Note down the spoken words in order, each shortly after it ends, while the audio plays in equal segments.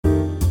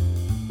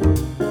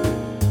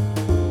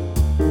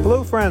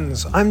Hello,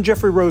 friends. I'm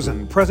Jeffrey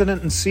Rosen,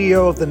 President and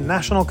CEO of the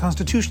National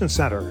Constitution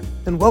Center,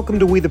 and welcome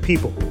to We the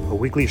People, a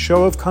weekly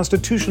show of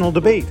constitutional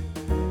debate.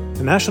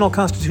 The National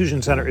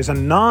Constitution Center is a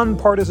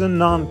nonpartisan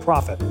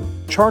nonprofit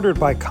chartered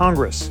by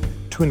Congress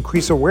to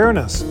increase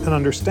awareness and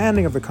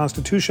understanding of the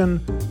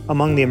Constitution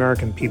among the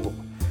American people.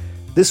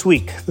 This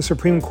week, the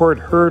Supreme Court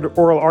heard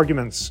oral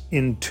arguments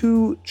in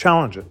two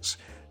challenges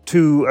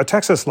to a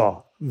Texas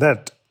law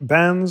that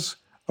bans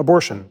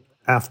abortion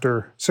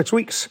after 6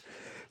 weeks.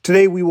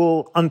 Today, we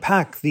will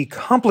unpack the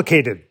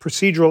complicated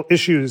procedural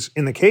issues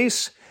in the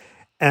case,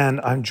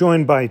 and I'm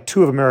joined by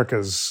two of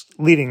America's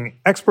leading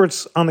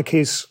experts on the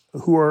case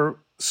who are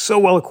so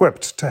well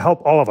equipped to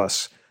help all of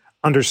us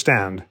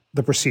understand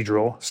the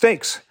procedural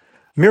stakes.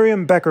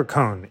 Miriam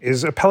Becker-Cohn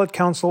is appellate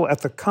counsel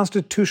at the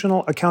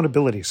Constitutional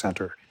Accountability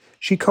Center.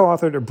 She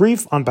co-authored a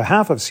brief on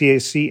behalf of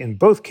CAC in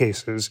both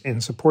cases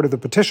in support of the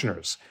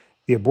petitioners,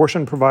 the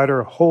abortion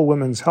provider Whole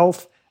Women's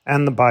Health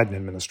and the Biden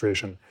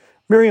administration.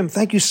 Miriam,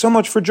 thank you so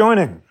much for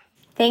joining.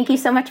 Thank you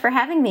so much for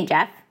having me,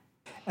 Jeff.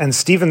 And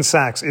Stephen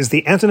Sachs is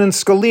the Antonin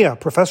Scalia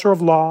Professor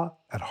of Law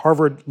at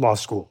Harvard Law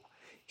School.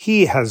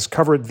 He has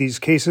covered these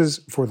cases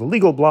for the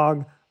legal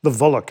blog, The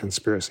Volokh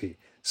Conspiracy.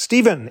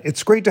 Stephen,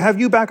 it's great to have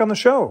you back on the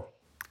show.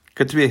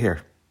 Good to be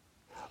here.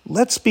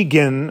 Let's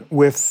begin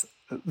with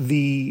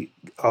the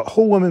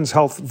Whole Women's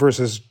Health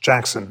versus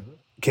Jackson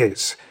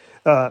case.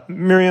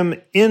 Miriam,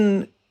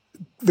 in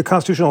the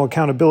Constitutional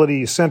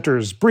Accountability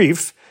Center's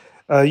brief,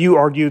 you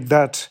argued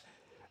that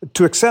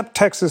to accept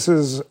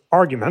Texas's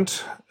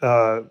argument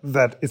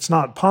that it's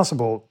not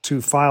possible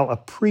to file a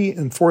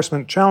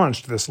pre-enforcement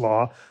challenge to this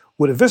law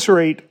would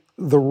eviscerate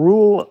the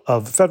rule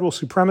of federal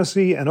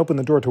supremacy and open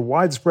the door to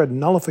widespread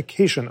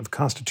nullification of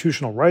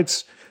constitutional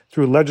rights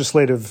through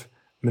legislative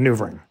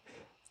maneuvering.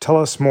 Tell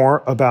us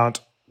more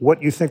about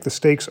what you think the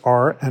stakes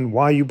are and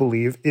why you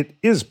believe it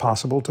is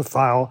possible to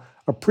file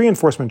a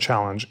pre-enforcement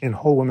challenge in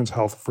Whole Women's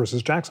Health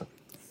versus Jackson.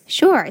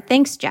 Sure.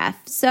 Thanks,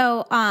 Jeff.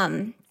 So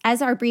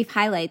as our brief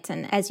highlights,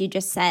 and as you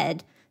just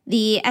said,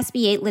 the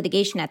SB 8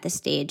 litigation at this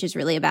stage is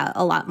really about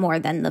a lot more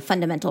than the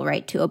fundamental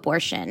right to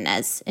abortion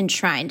as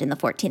enshrined in the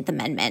 14th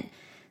Amendment.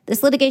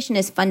 This litigation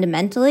is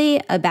fundamentally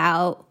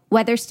about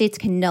whether states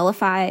can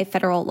nullify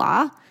federal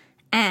law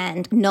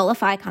and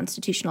nullify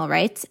constitutional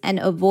rights and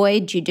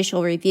avoid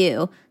judicial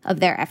review of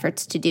their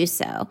efforts to do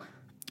so.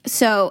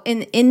 So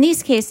in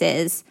these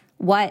cases,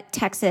 what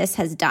Texas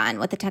has done,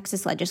 what the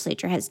Texas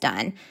legislature has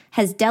done,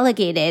 has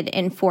delegated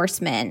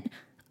enforcement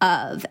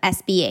of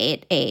SB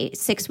 8, a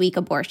 6-week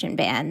abortion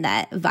ban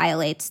that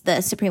violates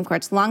the Supreme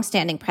Court's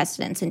longstanding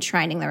precedents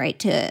enshrining the right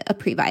to a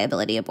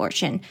pre-viability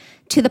abortion,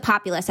 to the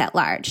populace at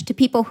large, to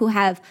people who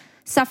have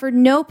suffered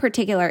no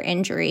particular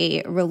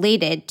injury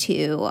related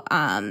to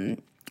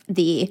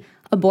the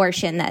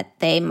abortion that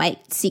they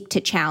might seek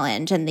to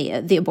challenge and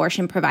the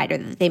abortion provider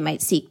that they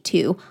might seek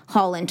to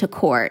haul into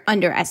court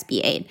under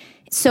SB 8.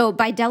 So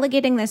by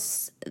delegating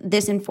this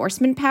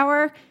enforcement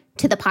power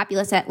to the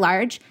populace at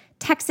large,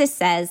 Texas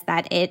says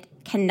that it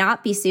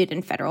cannot be sued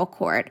in federal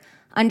court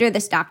under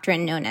this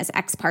doctrine known as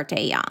Ex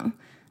parte Young.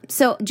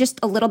 So just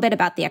a little bit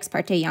about the Ex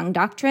parte Young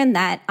doctrine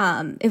that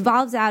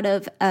evolves out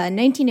of a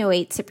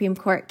 1908 Supreme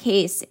Court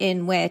case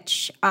in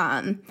which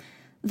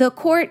the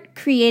court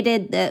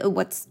created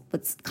what's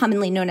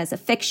commonly known as a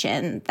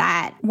fiction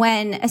that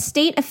when a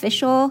state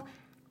official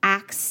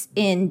acts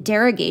in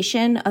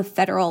derogation of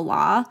federal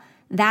law,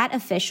 that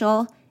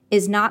official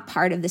is not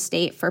part of the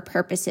state for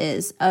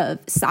purposes of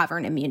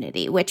sovereign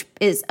immunity, which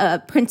is a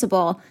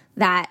principle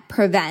that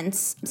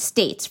prevents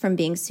states from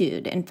being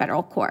sued in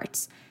federal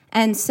courts.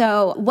 And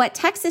so what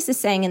Texas is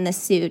saying in this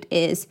suit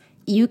is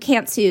you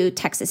can't sue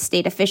Texas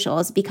state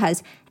officials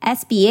because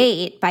SB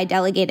 8, by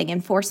delegating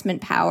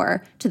enforcement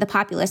power to the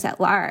populace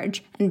at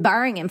large and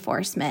barring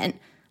enforcement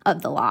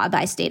of the law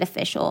by state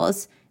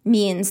officials,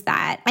 means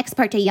that Ex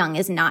parte Young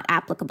is not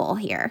applicable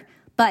here.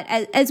 But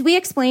as we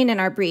explain in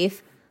our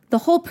brief, the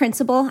whole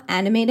principle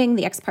animating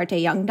the Ex parte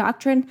Young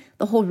doctrine,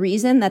 the whole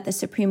reason that the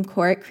Supreme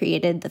Court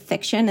created the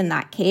fiction in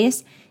that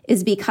case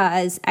is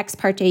because Ex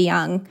parte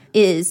Young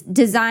is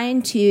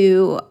designed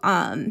to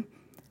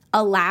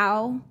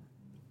allow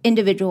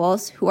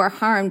individuals who are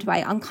harmed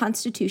by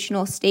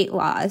unconstitutional state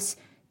laws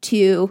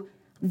to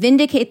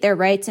vindicate their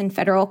rights in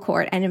federal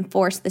court and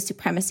enforce the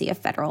supremacy of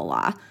federal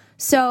law.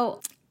 So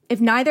if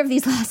neither of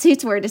these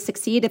lawsuits were to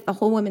succeed, if the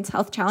Whole Women's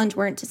Health Challenge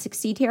weren't to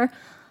succeed here,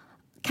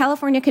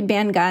 California could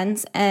ban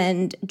guns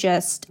and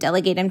just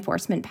delegate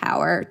enforcement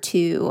power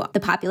to the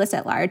populace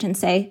at large and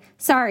say,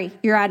 sorry,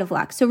 you're out of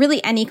luck. So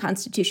really any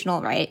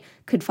constitutional right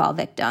could fall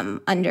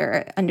victim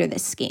under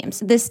this scheme.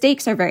 So the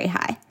stakes are very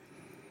high.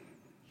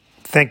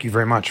 Thank you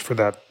very much for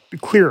that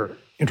clear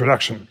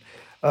introduction.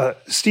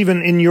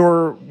 Stephen, in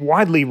your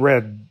widely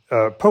read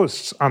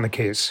posts on the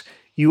case,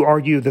 you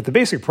argue that the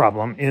basic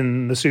problem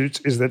in the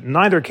suits is that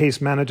neither case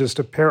manages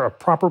to pair a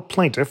proper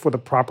plaintiff with a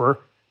proper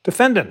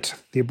defendant.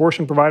 The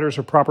abortion providers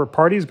are proper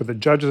parties, but the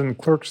judges and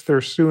clerks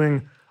they're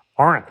suing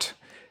aren't.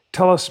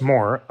 Tell us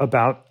more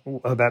about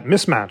that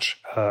mismatch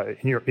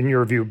in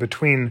your view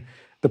between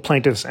the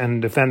plaintiffs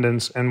and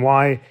defendants, and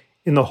why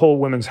In the whole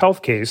women's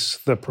health case,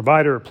 the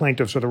provider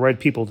plaintiffs are the right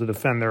people to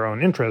defend their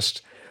own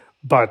interests,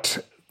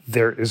 but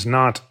there is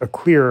not a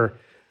clear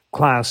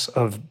class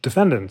of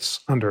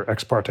defendants under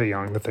Ex parte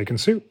Young that they can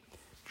sue.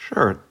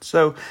 Sure.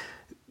 So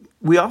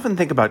we often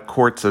think about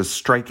courts as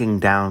striking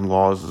down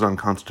laws as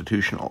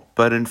unconstitutional,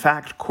 but in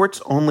fact,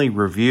 courts only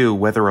review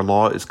whether a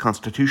law is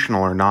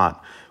constitutional or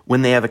not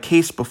when they have a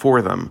case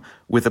before them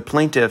with a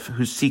plaintiff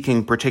who's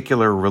seeking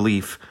particular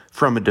relief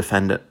from a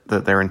defendant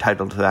that they're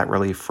entitled to that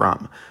relief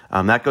from.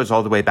 That goes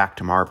all the way back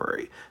to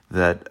Marbury,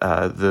 that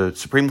the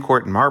Supreme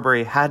Court in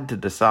Marbury had to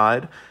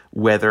decide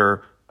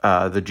whether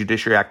the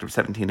Judiciary Act of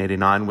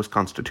 1789 was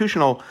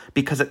constitutional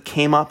because it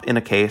came up in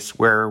a case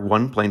where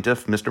one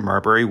plaintiff, Mr.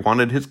 Marbury,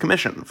 wanted his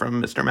commission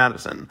from Mr.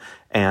 Madison,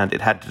 and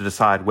it had to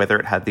decide whether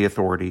it had the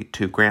authority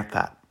to grant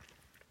that.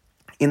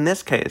 In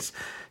this case,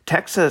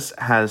 Texas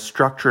has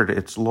structured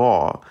its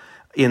law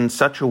in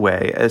such a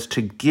way as to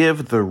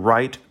give the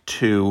right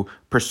to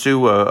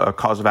pursue a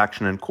cause of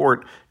action in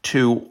court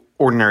to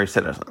ordinary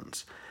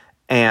citizens.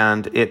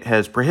 And it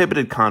has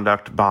prohibited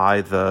conduct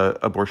by the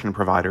abortion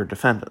provider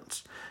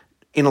defendants.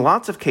 In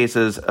lots of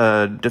cases,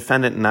 a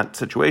defendant in that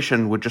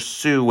situation would just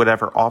sue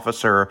whatever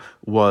officer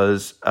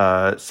was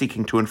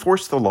seeking to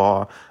enforce the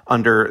law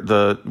under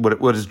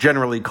what is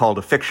generally called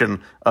a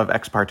fiction of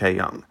Ex parte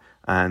Young.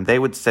 And they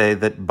would say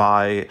that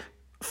by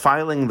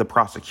filing the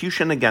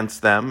prosecution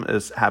against them,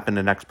 as happened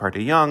in Ex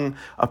parte Young,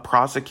 a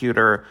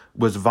prosecutor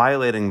was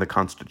violating the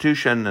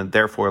Constitution and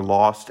therefore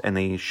lost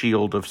any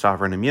shield of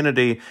sovereign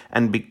immunity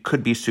and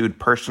could be sued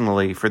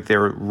personally for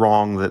their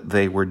wrong that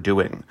they were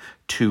doing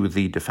to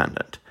the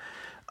defendant.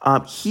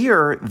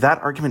 Here,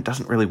 that argument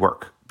doesn't really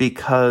work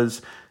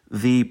because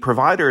the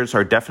providers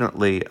are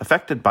definitely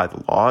affected by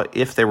the law.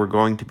 If they were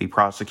going to be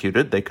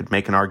prosecuted, they could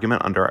make an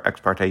argument under Ex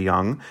parte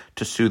Young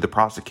to sue the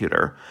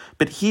prosecutor.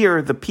 But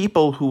here, the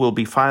people who will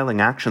be filing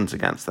actions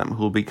against them,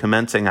 who will be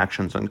commencing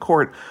actions in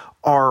court,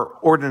 are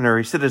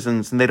ordinary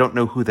citizens, and they don't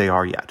know who they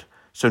are yet.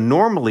 So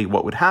normally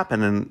what would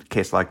happen in a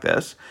case like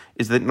this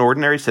is that an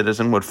ordinary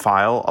citizen would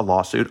file a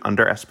lawsuit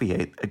under SB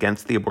 8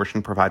 against the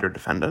abortion provider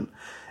defendant,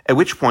 at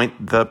which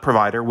point the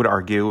provider would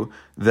argue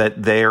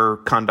that their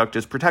conduct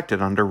is protected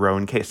under Roe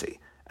and Casey,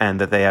 and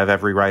that they have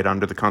every right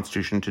under the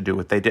Constitution to do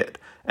what they did.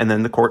 And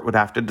then the court would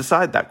have to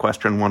decide that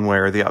question one way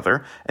or the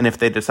other. And if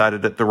they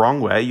decided it the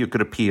wrong way, you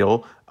could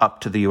appeal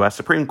up to the U.S.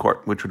 Supreme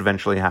Court, which would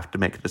eventually have to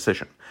make a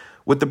decision.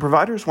 What the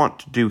providers want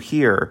to do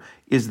here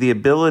is the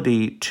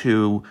ability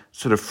to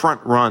sort of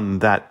front-run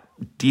that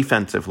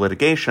defensive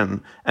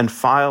litigation and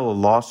file a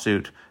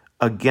lawsuit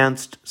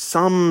against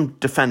some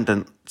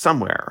defendant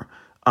somewhere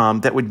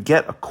that would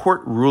get a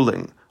court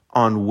ruling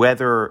on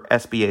whether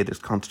SB 8 is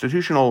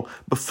constitutional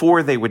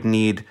before they would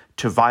need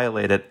to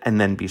violate it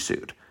and then be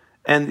sued.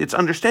 And it's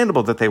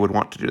understandable that they would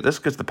want to do this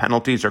because the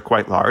penalties are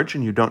quite large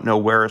and you don't know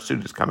where a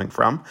suit is coming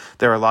from.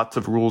 There are lots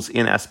of rules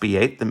in SB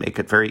 8 that make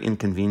it very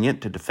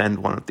inconvenient to defend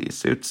one of these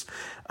suits.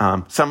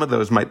 Some of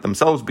those might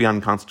themselves be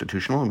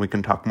unconstitutional, and we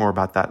can talk more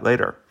about that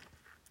later.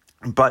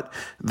 But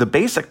the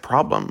basic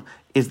problem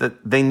is that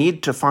they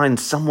need to find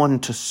someone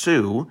to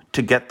sue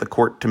to get the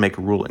court to make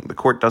a ruling. The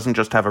court doesn't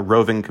just have a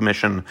roving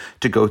commission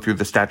to go through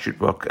the statute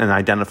book and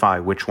identify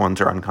which ones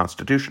are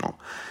unconstitutional.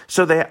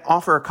 So they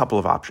offer a couple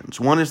of options.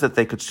 One is that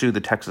they could sue the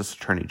Texas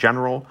Attorney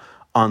General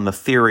on the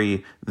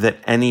theory that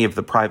any of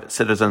the private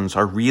citizens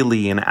are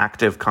really in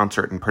active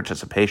concert and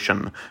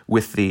participation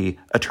with the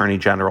Attorney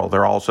General.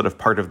 They're all sort of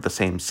part of the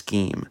same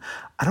scheme.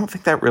 I don't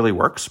think that really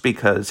works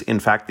because,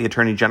 in fact, the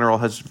Attorney General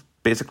has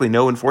basically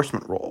no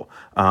enforcement role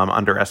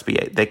under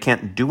SB 8. They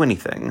can't do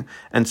anything.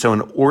 And so an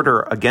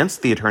order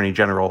against the Attorney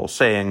General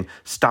saying,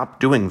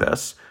 stop doing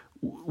this,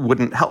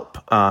 wouldn't help.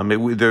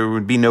 There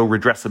would be no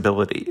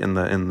redressability in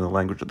the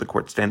language of the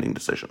court standing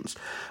decisions.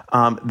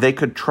 They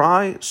could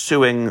try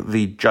suing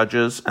the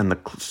judges and the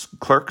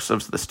clerks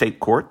of the state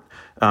court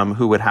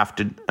who would have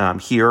to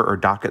hear or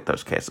docket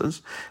those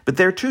cases. But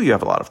there, too, you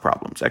have a lot of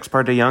problems. Ex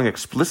parte Young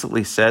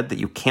explicitly said that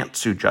you can't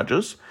sue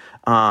judges,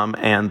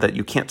 and that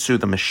you can't sue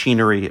the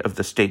machinery of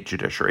the state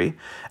judiciary.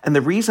 And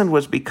the reason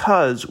was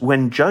because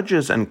when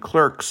judges and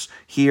clerks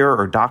hear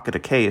or docket a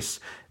case,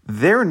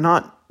 they're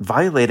not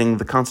violating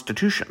the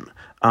Constitution.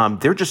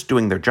 They're just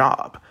doing their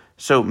job.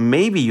 So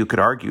maybe you could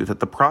argue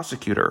that the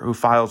prosecutor who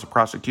files a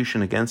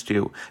prosecution against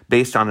you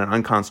based on an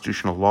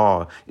unconstitutional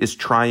law is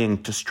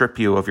trying to strip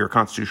you of your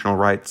constitutional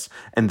rights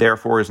and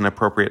therefore is an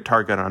appropriate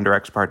target under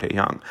Ex parte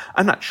Young.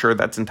 I'm not sure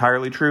that's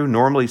entirely true.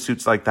 Normally,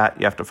 suits like that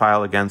you have to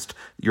file against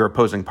your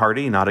opposing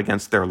party, not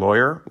against their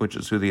lawyer, which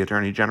is who the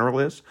Attorney General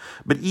is.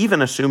 But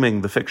even assuming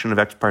the fiction of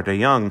Ex parte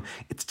Young,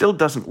 it still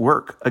doesn't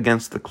work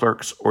against the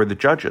clerks or the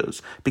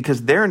judges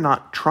because they're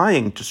not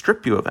trying to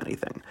strip you of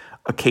anything.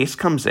 A case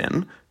comes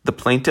in, the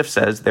plaintiff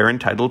says they're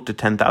entitled to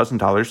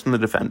 $10,000 from the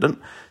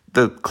defendant.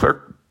 The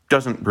clerk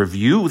doesn't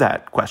review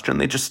that question.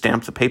 They just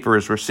stamp the paper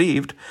as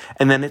received.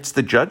 And then it's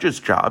the judge's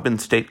job in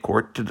state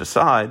court to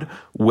decide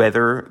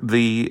whether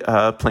the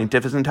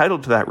plaintiff is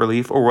entitled to that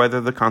relief or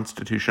whether the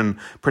Constitution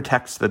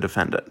protects the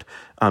defendant.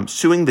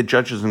 Suing the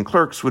judges and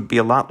clerks would be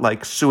a lot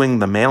like suing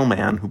the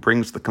mailman who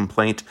brings the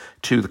complaint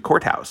to the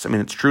courthouse. I mean,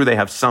 it's true they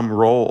have some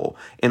role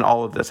in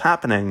all of this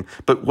happening,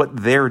 but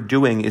what they're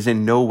doing is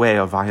in no way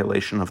a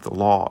violation of the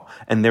law,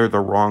 and they're the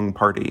wrong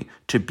party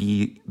to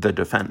be the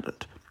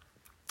defendant.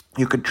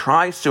 You could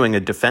try suing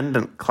a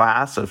defendant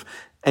class of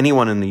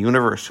anyone in the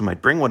universe who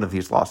might bring one of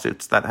these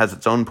lawsuits. That has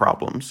its own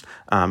problems,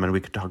 and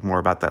we could talk more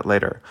about that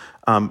later.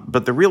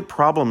 But the real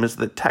problem is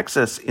that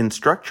Texas, in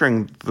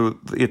structuring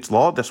its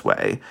law this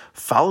way,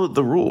 followed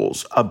the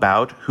rules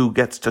about who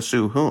gets to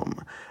sue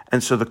whom.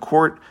 And so the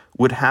court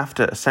would have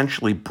to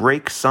essentially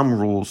break some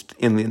rules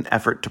in an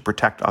effort to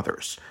protect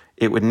others.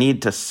 It would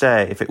need to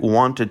say, if it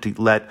wanted to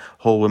let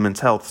Whole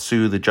Women's Health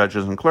sue the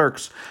judges and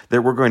clerks,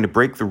 that we're going to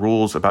break the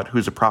rules about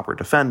who's a proper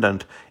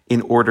defendant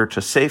in order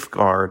to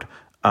safeguard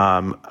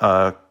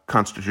a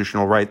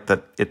constitutional right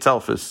that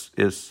itself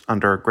is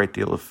under a great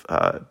deal of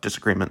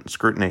disagreement and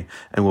scrutiny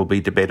and will be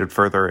debated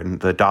further in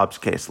the Dobbs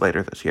case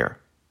later this year.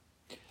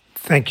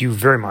 Thank you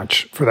very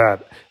much for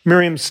that.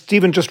 Miriam,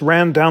 Stephen just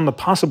ran down the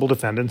possible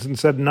defendants and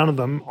said none of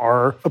them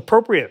are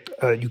appropriate.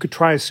 You could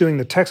try suing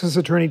the Texas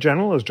Attorney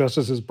General, as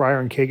Justices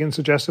Breyer and Kagan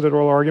suggested at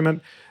oral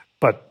argument,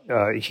 but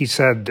he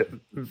said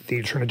the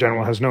Attorney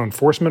General has no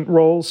enforcement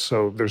roles,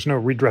 so there's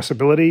no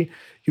redressability.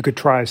 You could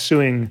try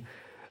suing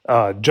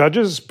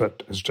judges,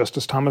 but as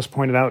Justice Thomas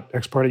pointed out,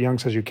 Ex parte Young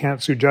says you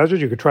can't sue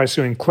judges. You could try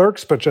suing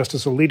clerks, but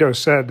Justice Alito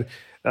said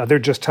they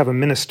just have a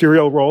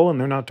ministerial role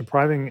and they're not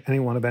depriving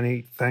anyone of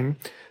anything.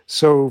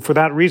 So for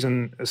that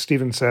reason, as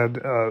Stephen said,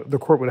 the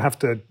court would have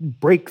to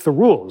break the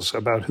rules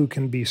about who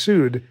can be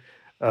sued,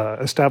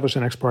 establish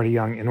an Ex parte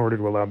Young in order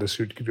to allow the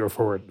suit to go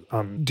forward.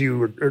 Do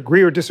you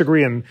agree or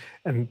disagree?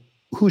 And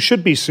who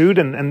should be sued?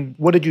 And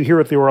what did you hear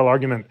at the oral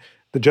argument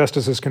the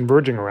justices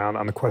converging around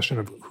on the question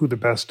of who the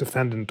best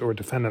defendant or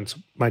defendants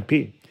might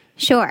be?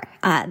 Sure.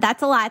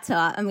 That's a lot, so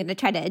I'm going to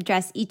try to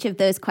address each of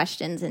those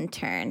questions in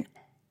turn.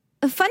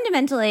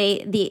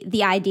 Fundamentally,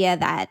 the idea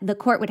that the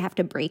court would have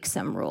to break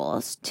some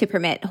rules to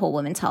permit Whole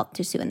Women's Health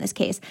to sue in this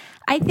case,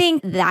 I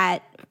think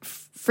that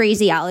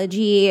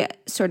phraseology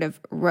sort of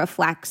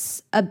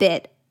reflects a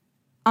bit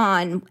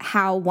on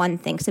how one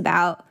thinks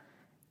about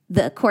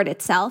the court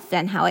itself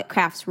and how it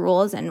crafts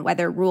rules and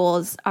whether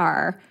rules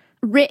are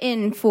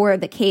written for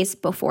the case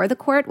before the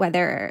court,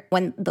 whether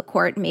when the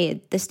court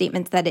made the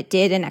statements that it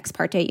did in Ex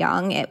parte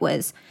Young, it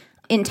was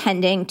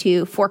intending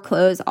to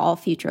foreclose all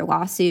future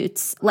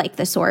lawsuits like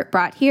the sort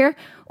brought here,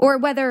 or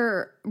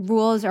whether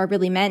rules are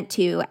really meant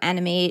to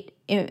animate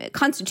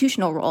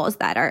constitutional rules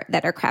that are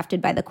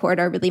crafted by the court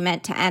are really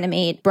meant to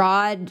animate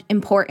broad,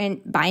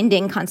 important,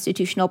 binding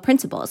constitutional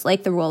principles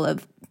like the rule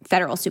of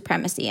federal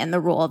supremacy and the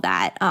rule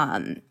that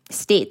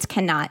states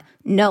cannot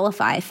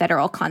nullify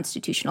federal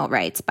constitutional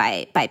rights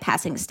by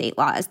passing state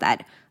laws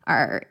that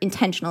are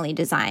intentionally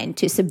designed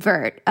to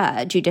subvert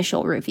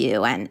judicial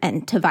review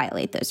and to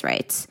violate those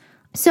rights.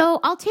 So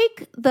I'll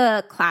take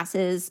the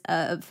classes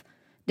of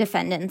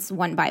defendants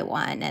one by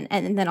one,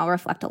 and then I'll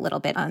reflect a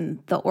little bit on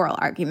the oral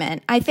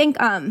argument. I think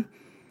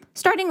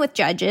starting with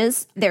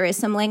judges, there is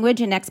some language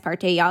in Ex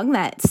parte Young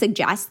that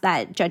suggests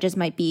that judges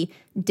might be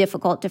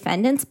difficult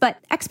defendants, but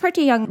Ex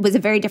parte Young was a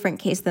very different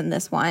case than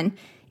this one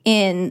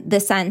in the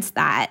sense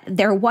that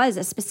there was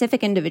a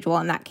specific individual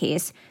in that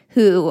case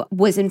who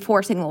was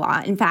enforcing the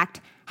law. In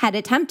fact, had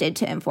attempted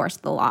to enforce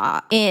the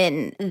law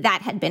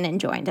that had been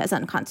enjoined as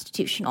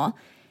unconstitutional.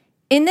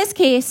 In this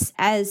case,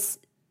 as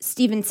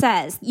Stephen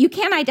says, you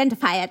can't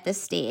identify at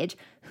this stage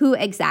who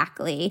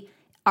exactly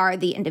are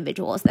the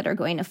individuals that are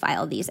going to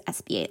file these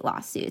SB 8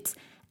 lawsuits.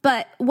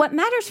 But what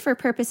matters for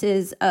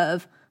purposes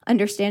of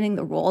understanding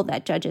the role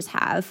that judges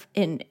have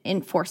in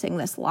enforcing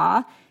this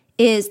law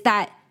is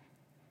that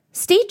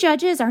state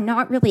judges are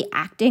not really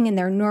acting in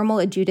their normal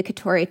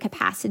adjudicatory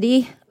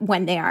capacity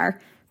when they are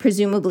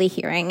presumably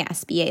hearing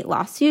SB 8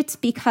 lawsuits,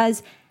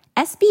 because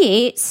SB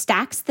 8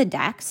 stacks the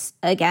decks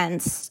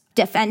against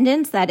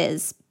defendants, that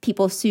is,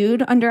 people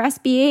sued under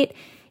SB 8,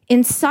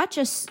 in such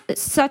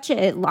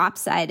a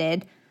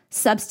lopsided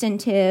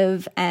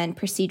substantive and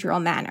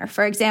procedural manner.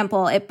 For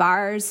example, it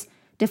bars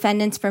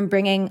defendants from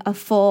bringing a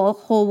full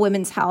Whole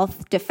Women's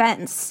Health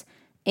defense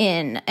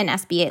in an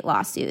SB 8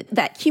 lawsuit.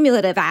 That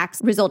cumulative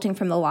acts resulting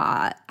from the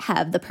law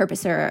have the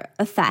purpose or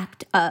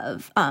effect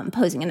of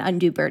posing an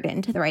undue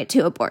burden to the right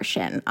to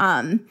abortion.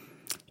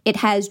 It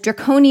has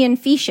draconian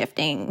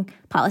fee-shifting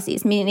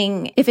policies,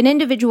 meaning if an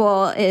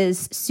individual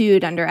is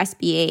sued under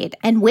SB 8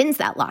 and wins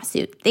that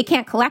lawsuit, they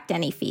can't collect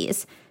any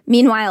fees.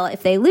 Meanwhile,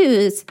 if they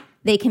lose,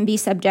 they can be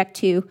subject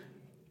to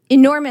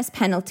enormous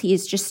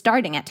penalties just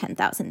starting at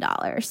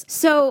 $10,000.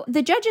 So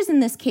the judges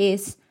in this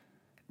case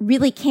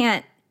really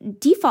can't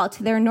default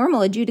to their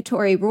normal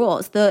adjudicatory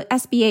rules. The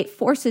SB 8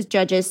 forces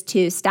judges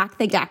to stack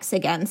the decks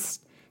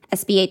against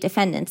SB 8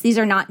 defendants. These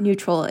are not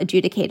neutral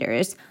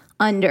adjudicators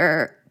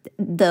under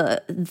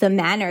the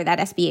manner that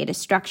SB 8 is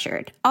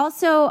structured.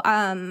 Also,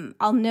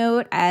 I'll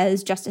note,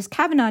 as Justice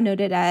Kavanaugh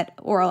noted at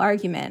oral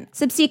argument,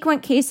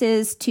 subsequent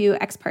cases to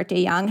Ex parte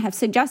Young have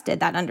suggested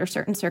that under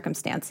certain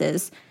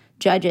circumstances,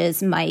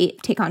 judges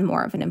might take on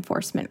more of an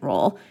enforcement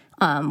role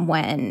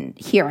when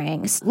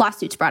hearing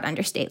lawsuits brought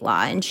under state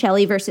law. In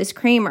Shelley versus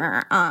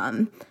Kramer,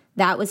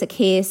 that was a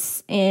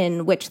case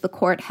in which the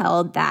court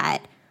held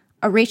that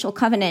a racial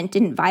covenant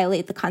didn't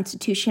violate the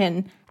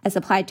Constitution as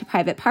applied to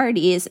private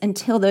parties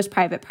until those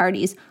private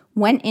parties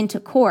went into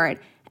court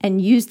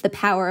and used the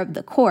power of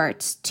the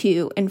courts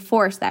to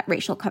enforce that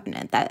racial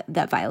covenant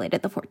that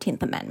violated the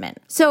 14th Amendment.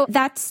 So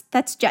that's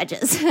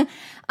judges.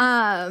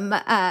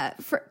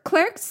 For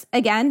clerks,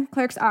 again,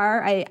 clerks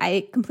are,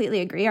 I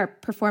completely agree, are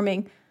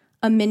performing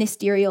a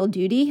ministerial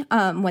duty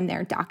when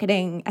they're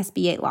docketing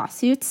SB 8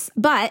 lawsuits.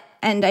 But,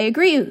 and I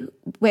agree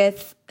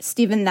with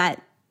Stephen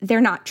that they're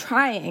not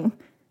trying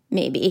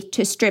maybe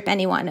to strip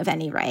anyone of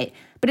any right.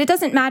 But it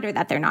doesn't matter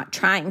that they're not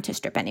trying to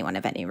strip anyone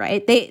of any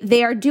right.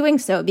 They are doing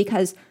so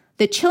because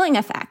the chilling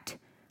effect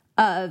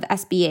of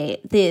SB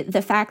 8,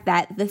 the fact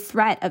that the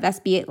threat of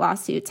SB 8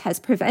 lawsuits has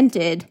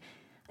prevented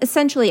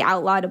essentially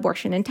outlawed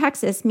abortion in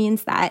Texas,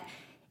 means that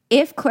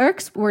if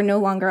clerks were no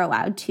longer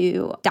allowed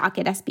to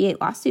docket SB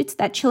 8 lawsuits,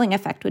 that chilling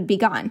effect would be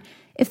gone.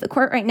 If the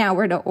court right now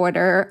were to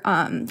order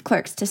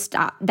clerks to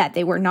stop, that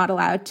they were not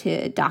allowed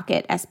to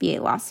docket SB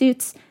 8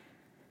 lawsuits,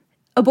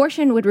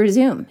 abortion would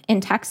resume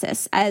in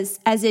Texas, as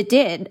it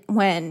did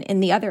when, in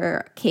the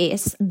other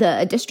case,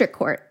 the district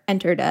court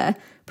entered a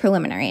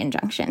preliminary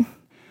injunction.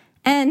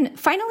 And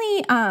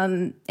finally,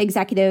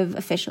 executive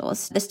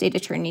officials, the state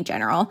attorney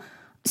general.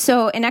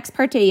 So in Ex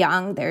parte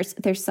Young,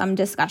 there's some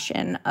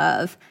discussion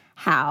of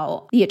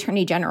how the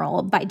attorney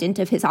general, by dint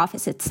of his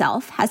office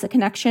itself, has a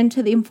connection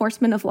to the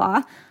enforcement of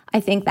law.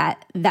 I think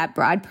that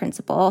broad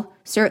principle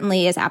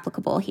certainly is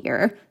applicable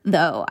here,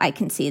 though I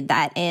concede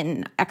that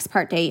in Ex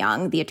parte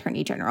Young, the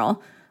attorney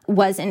general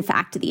was in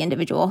fact the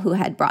individual who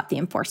had brought the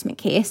enforcement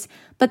case.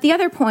 But the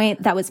other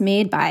point that was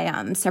made by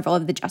several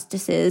of the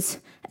justices,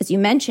 as you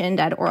mentioned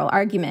at oral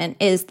argument,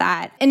 is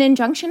that an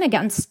injunction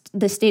against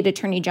the state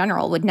attorney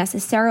general would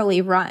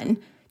necessarily run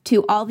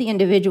to all the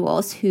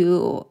individuals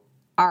who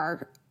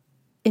are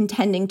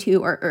intending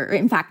to, or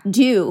in fact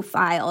do,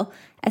 file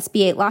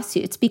SB 8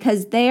 lawsuits,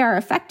 because they are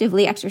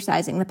effectively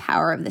exercising the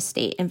power of the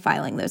state in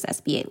filing those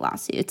SB 8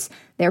 lawsuits.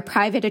 They're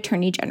private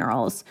attorney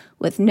generals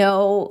with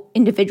no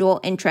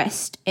individual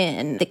interest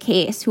in the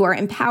case, who are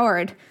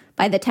empowered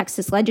by the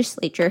Texas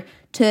legislature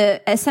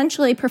to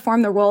essentially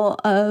perform the role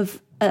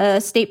of a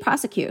state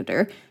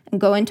prosecutor and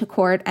go into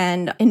court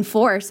and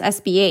enforce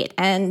SB 8.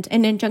 And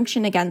an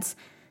injunction against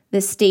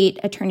the state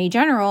attorney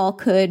general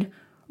could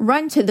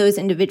run to those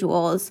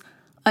individuals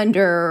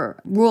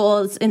under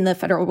rules in the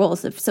federal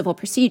rules of civil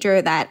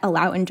procedure that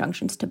allow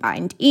injunctions to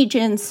bind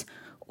agents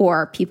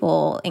or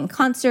people in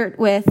concert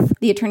with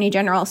the attorney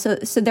general. So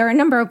there are a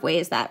number of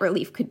ways that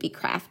relief could be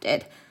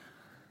crafted.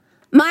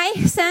 My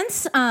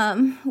sense,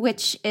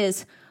 which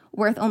is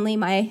worth only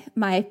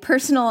my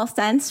personal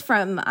sense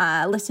from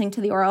listening to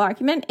the oral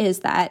argument, is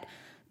that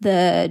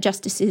the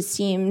justices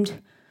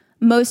seemed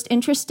most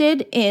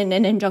interested in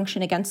an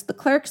injunction against the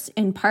clerks,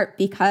 in part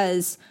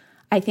because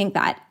I think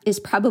that is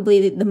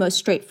probably the most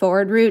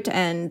straightforward route,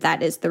 and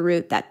that is the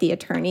route that the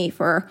attorney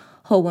for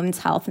Whole Women's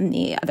Health and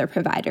the other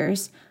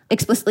providers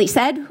explicitly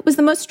said was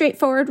the most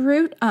straightforward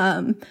route,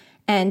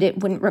 and it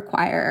wouldn't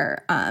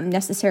require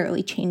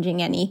necessarily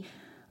changing any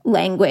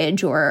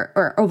language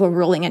or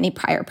overruling any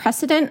prior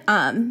precedent.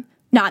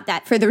 Not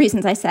that, for the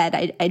reasons I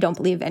said, I don't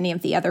believe any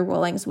of the other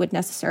rulings would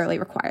necessarily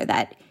require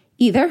that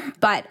either.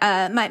 But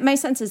my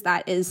sense is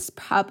that is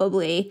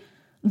probably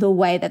the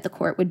way that the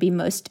court would be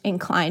most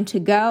inclined to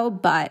go.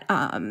 But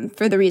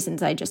for the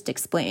reasons I just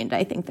explained,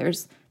 I think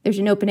there's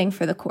an opening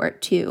for the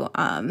court to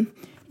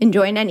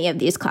enjoin any of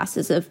these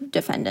classes of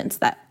defendants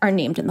that are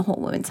named in the Whole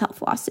Women's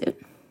Health lawsuit.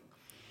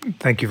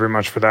 Thank you very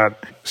much for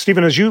that.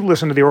 Stephen, as you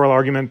listen to the oral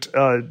argument,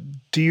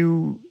 do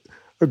you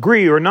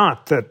agree or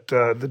not that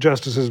the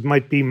justices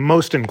might be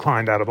most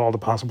inclined out of all the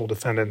possible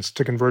defendants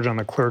to converge on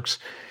the clerks?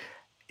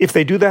 If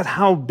they do that,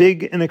 how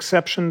big an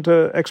exception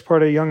to Ex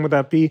parte Young would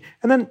that be?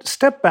 And then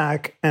step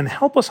back and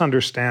help us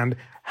understand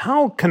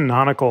how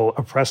canonical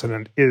a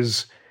precedent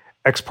is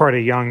Ex parte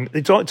Young.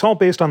 It's all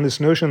based on this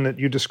notion that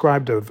you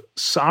described of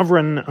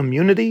sovereign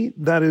immunity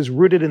that is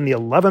rooted in the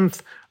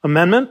 11th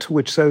Amendment,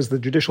 which says the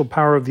judicial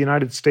power of the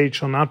United States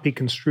shall not be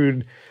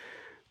construed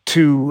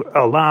to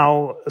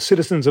allow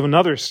citizens of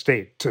another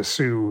state to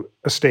sue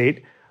a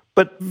state.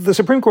 But the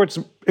Supreme Court's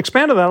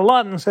expanded that a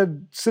lot and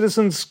said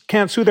citizens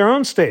can't sue their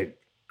own state.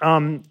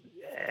 And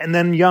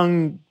then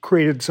Young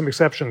created some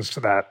exceptions to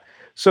that.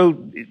 So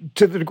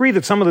to the degree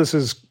that some of this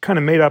is kind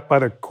of made up by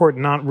the court,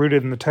 not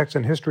rooted in the text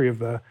and history of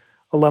the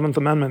 11th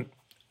Amendment,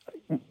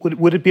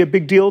 would it be a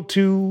big deal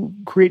to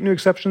create new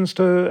exceptions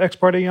to Ex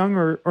parte Young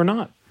or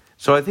not?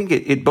 So I think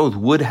it both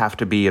would have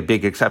to be a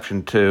big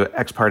exception to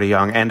Ex parte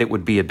Young, and it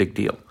would be a big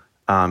deal.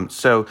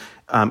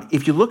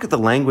 If you look at the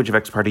language of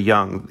Ex parte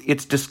Young,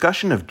 its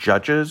discussion of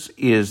judges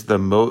is the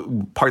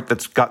part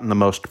that's gotten the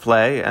most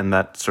play, and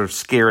that sort of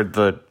scared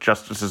the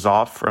justices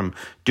off from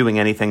doing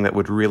anything that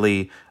would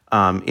really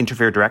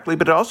interfere directly.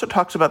 But it also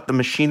talks about the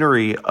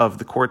machinery of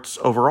the courts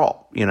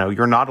overall.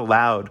 You're not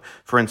allowed,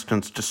 for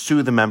instance, to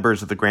sue the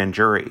members of the grand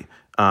jury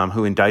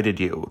who indicted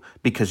you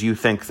because you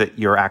think that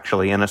you're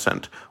actually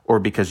innocent or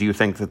because you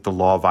think that the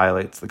law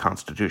violates the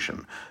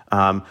Constitution.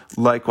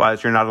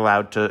 Likewise, you're not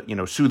allowed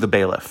to, sue the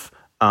bailiff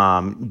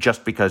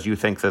just because you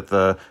think that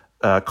the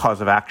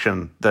cause of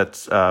action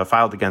that's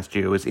filed against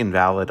you is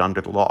invalid under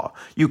the law.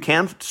 You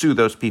can sue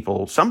those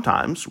people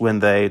sometimes when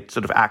they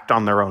sort of act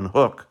on their own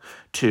hook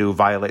to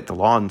violate the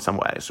law in some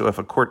way. So if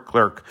a court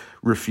clerk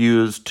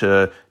refused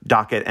to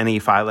docket any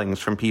filings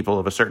from people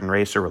of a certain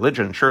race or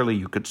religion, surely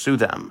you could sue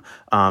them.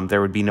 There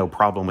would be no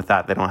problem with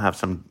that. They don't have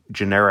some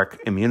generic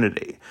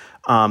immunity.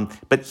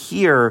 But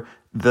here,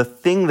 the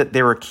thing that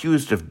they're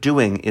accused of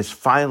doing is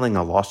filing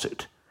a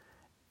lawsuit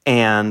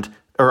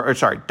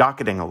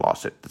docketing a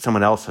lawsuit that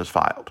someone else has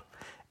filed.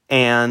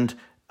 And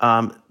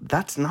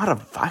that's not a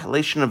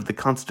violation of the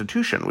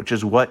Constitution, which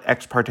is what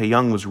Ex parte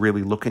Young was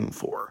really looking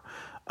for.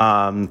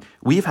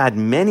 We've had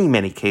many,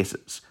 many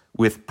cases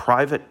with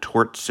private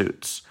tort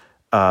suits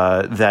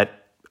that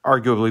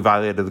arguably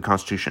violated the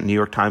Constitution. New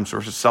York Times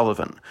versus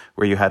Sullivan,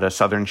 where you had a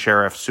Southern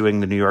sheriff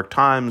suing the New York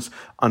Times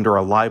under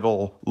a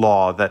libel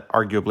law that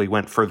arguably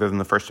went further than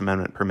the First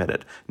Amendment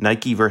permitted.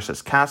 Nike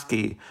versus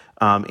Caskey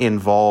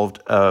involved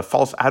a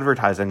false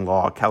advertising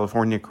law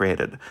California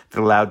created that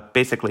allowed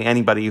basically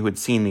anybody who had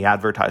seen the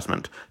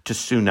advertisement to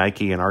sue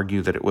Nike and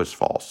argue that it was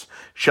false.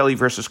 Shelley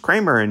versus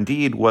Kramer,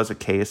 indeed, was a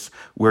case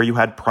where you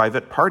had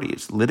private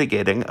parties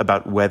litigating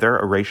about whether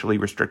a racially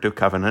restrictive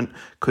covenant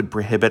could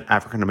prohibit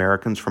African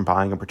Americans from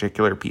buying a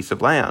particular piece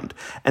of land.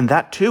 And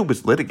that, too,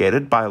 was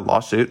litigated by a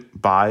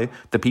lawsuit by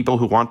the people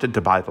who wanted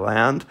to buy the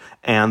land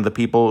and the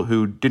people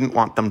who didn't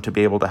want them to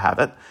be able to have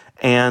it.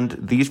 And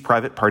these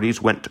private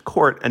parties went to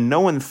court, and no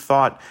one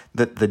thought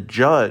that the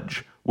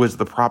judge was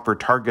the proper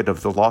target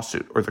of the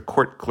lawsuit, or the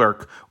court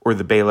clerk, or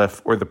the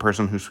bailiff, or the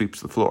person who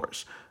sweeps the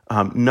floors.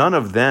 None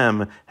of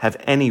them have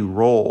any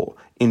role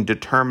in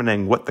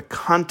determining what the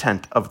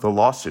content of the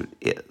lawsuit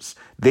is.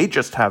 They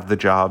just have the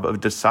job of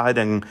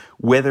deciding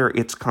whether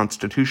it's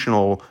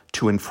constitutional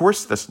to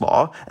enforce this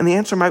law, and the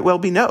answer might well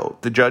be no.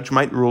 The judge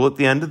might rule at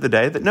the end of the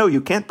day that, no,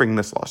 you can't bring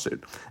this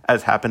lawsuit,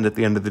 as happened at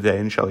the end of the day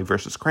in Shelley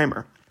versus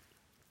Kramer.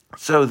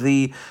 So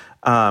the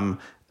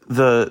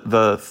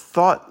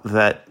thought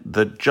that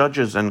the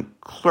judges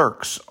and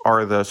clerks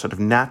are the sort of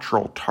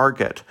natural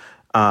target,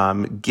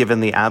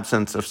 given the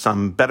absence of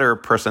some better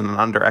person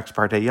under Ex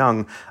parte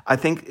Young, I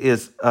think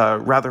is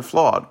rather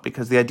flawed,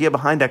 because the idea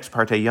behind Ex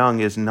parte Young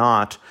is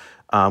not,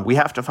 we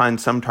have to find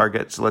some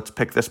targets, let's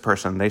pick this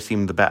person, they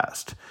seem the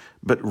best,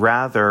 but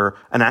rather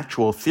an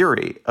actual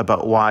theory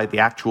about why the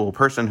actual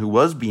person who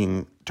was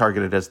being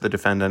targeted as the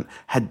defendant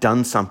had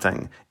done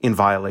something in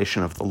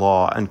violation of the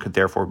law and could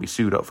therefore be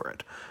sued over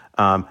it.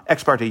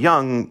 Ex parte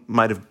Young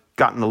might have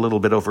gotten a little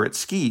bit over its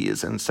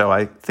skis, and so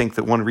I think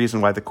that one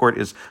reason why the court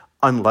is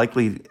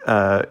unlikely,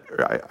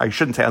 I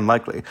shouldn't say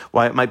unlikely,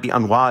 why it might be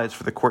unwise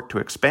for the court to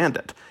expand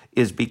it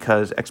is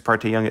because Ex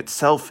parte Young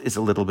itself is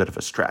a little bit of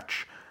a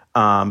stretch.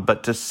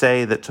 But to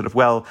say that sort of,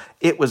 well,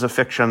 it was a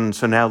fiction,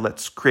 so now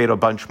let's create a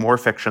bunch more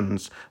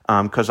fictions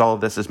because all of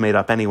this is made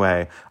up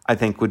anyway, I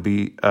think would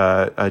be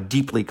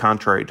deeply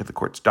contrary to the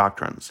court's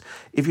doctrines.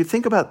 If you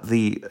think about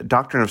the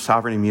doctrine of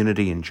sovereign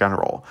immunity in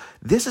general,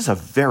 this is a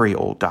very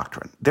old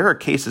doctrine. There are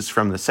cases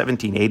from the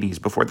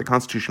 1780s, before the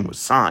Constitution was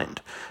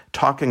signed,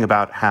 talking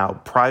about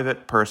how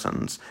private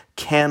persons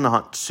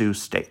cannot sue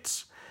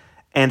states.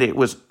 And it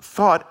was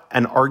thought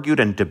and argued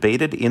and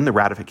debated in the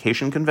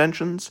ratification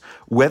conventions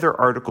whether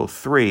Article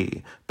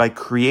 3, by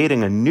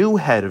creating a new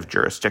head of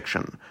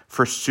jurisdiction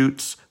for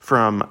suits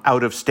from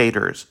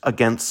out-of-staters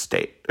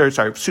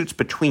suits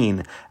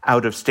between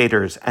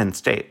out-of-staters and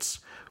states,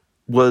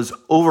 was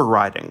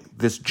overriding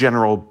this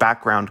general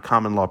background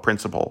common law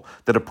principle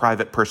that a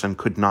private person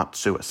could not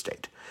sue a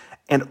state.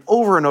 And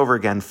over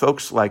again,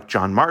 folks like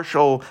John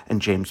Marshall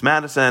and James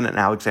Madison and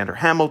Alexander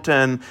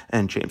Hamilton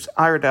and James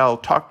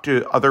Iredell talked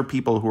to other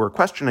people who were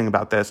questioning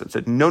about this and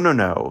said,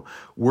 no,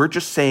 we're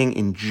just saying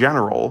in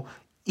general,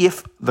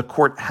 if the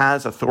court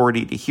has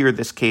authority to hear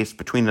this case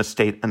between a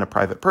state and a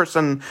private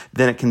person,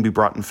 then it can be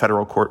brought in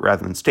federal court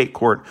rather than state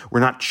court. We're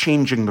not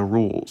changing the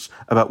rules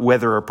about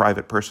whether a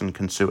private person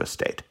can sue a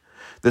state.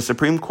 The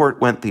Supreme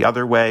Court went the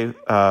other way,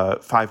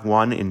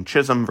 5-1 in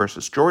Chisholm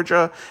versus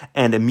Georgia,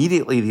 and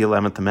immediately the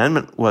 11th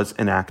Amendment was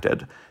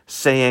enacted,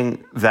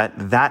 saying that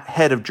that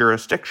head of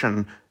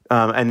jurisdiction,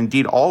 and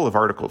indeed all of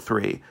Article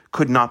 3,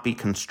 could not be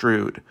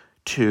construed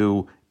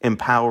to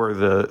empower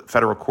the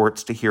federal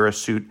courts to hear a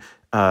suit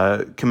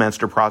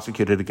commenced or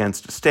prosecuted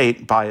against a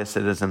state by a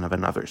citizen of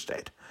another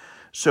state.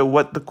 So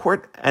what the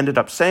court ended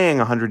up saying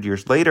 100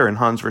 years later in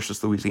Hans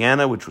versus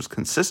Louisiana, which was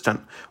consistent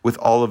with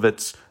all of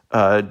its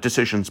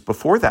decisions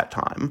before that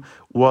time,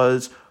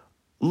 was,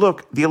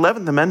 look, the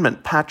 11th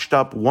Amendment patched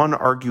up one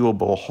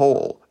arguable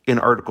hole in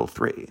Article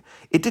 3.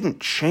 It didn't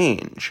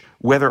change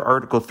whether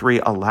Article 3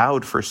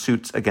 allowed for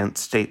suits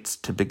against states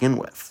to begin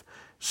with.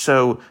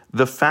 So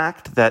the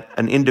fact that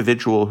an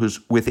individual who's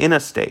within a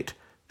state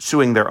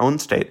suing their own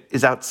state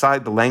is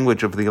outside the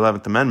language of the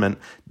 11th Amendment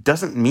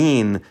doesn't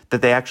mean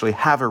that they actually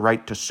have a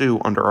right to sue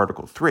under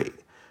Article 3.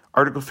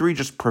 Article 3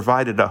 just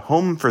provided a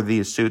home for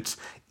these suits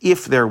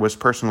if there was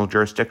personal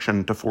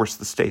jurisdiction to force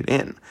the state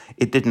in.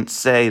 It didn't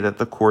say that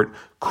the court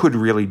could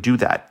really do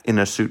that in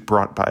a suit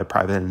brought by a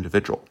private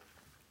individual.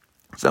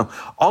 So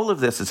all of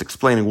this is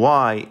explaining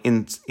why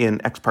in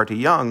Ex parte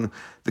Young,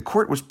 the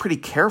court was pretty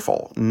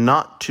careful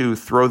not to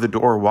throw the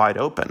door wide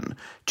open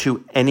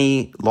to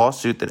any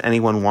lawsuit that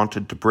anyone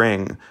wanted to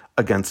bring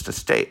against a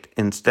state.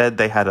 Instead,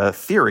 they had a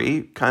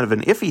theory, kind of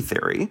an iffy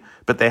theory,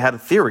 but they had a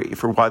theory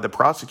for why the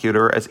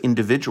prosecutor as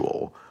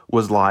individual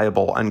was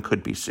liable and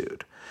could be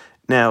sued.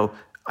 Now,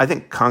 I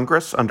think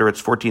Congress, under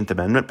its 14th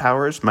Amendment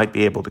powers, might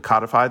be able to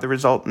codify the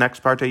result in Ex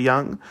parte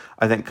Young.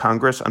 I think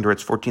Congress, under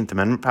its 14th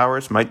Amendment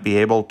powers, might be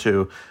able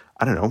to,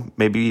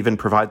 maybe even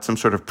provide some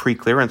sort of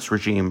pre-clearance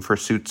regime for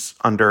suits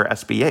under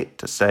SB 8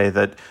 to say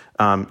that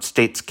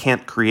states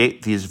can't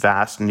create these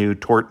vast new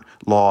tort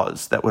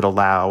laws that would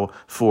allow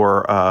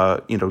for,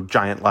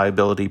 giant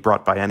liability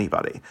brought by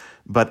anybody.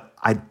 But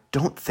I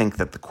don't think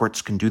that the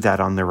courts can do that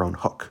on their own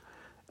hook.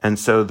 And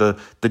so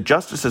the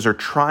justices are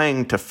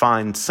trying to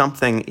find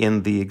something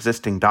in the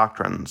existing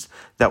doctrines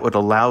that would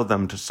allow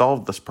them to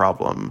solve this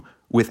problem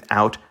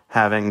without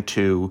having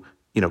to,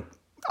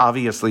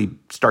 obviously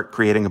start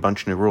creating a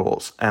bunch of new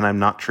rules. And I'm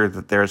not sure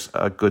that there's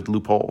a good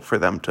loophole for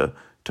them to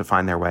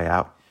find their way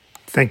out.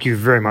 Thank you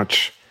very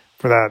much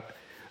for that.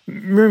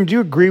 Miriam, do you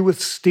agree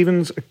with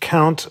Stephen's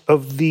account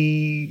of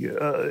the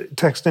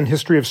text and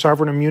history of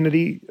sovereign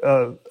immunity?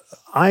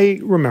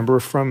 I remember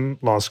from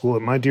law school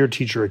that my dear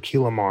teacher,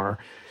 Akhil Amar,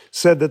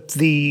 said that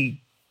the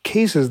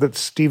cases that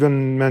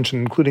Stephen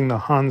mentioned, including the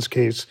Hans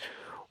case,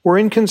 were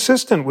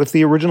inconsistent with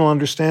the original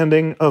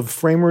understanding of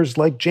framers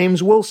like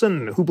James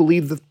Wilson, who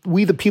believed that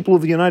we, the people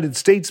of the United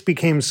States,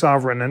 became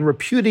sovereign and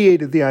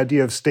repudiated the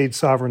idea of state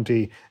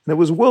sovereignty. And it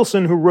was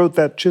Wilson who wrote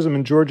that Chisholm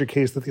and Georgia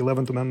case that the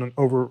 11th Amendment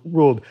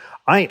overruled.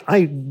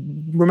 I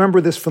remember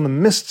this from the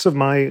mists of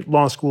my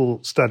law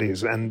school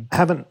studies and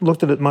haven't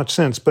looked at it much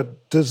since.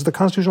 But does the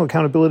Constitutional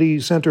Accountability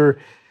Center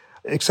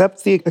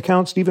accept the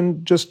account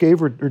Stephen just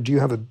gave, or do you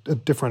have a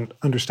different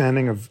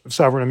understanding of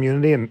sovereign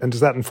immunity? And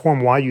does that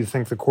inform why you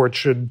think the court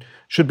should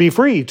be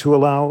free to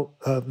allow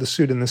the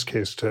suit in this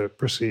case to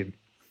proceed?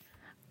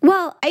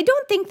 Well, I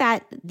don't think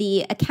that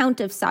the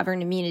account of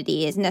sovereign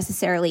immunity is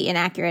necessarily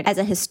inaccurate as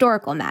a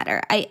historical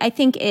matter. I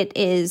think it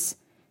is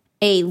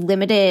a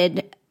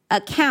limited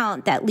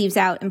account that leaves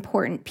out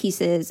important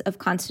pieces of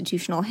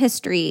constitutional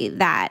history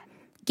that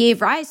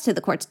gave rise to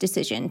the court's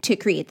decision to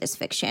create this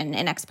fiction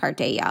in Ex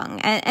parte Young.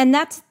 And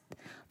that's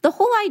the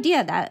whole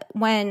idea, that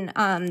when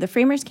the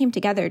framers came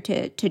together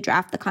to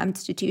draft the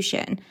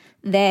Constitution,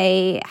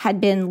 they had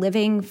been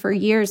living for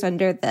years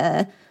under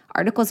the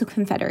Articles of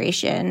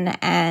Confederation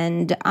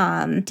and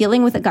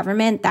dealing with a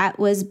government that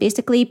was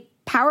basically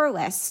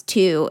powerless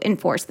to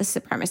enforce the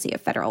supremacy of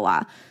federal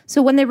law.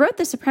 So when they wrote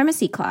the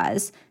Supremacy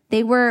Clause,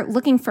 they were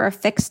looking for a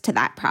fix to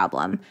that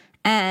problem.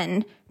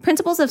 And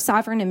principles of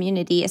sovereign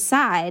immunity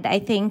aside, I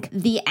think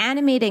the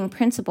animating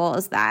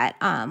principles that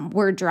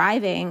were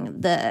driving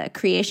the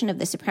creation of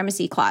the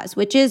Supremacy Clause,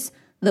 which is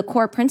the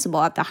core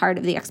principle at the heart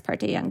of the Ex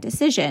parte Young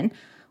decision,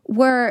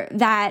 were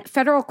that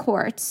federal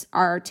courts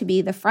are to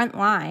be the front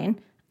line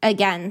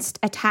against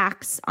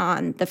attacks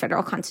on the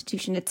federal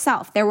Constitution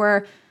itself. There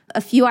were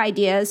a few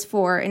ideas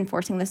for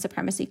enforcing the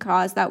Supremacy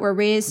Clause that were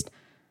raised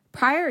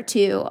prior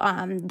to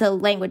the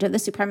language of the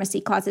Supremacy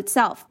Clause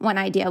itself. One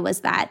idea was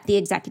that the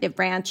executive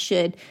branch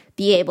should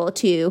be able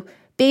to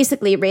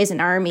basically raise an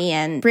army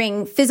and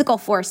bring physical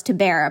force to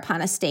bear upon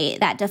a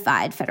state that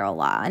defied federal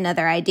law.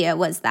 Another idea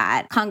was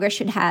that Congress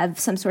should have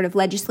some sort of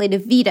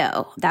legislative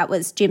veto. That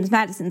was James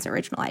Madison's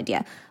original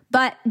idea.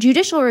 But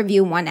judicial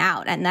review won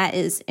out, and that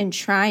is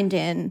enshrined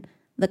in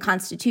the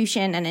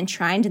Constitution and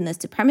enshrined in the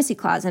Supremacy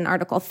Clause in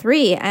Article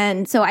 3.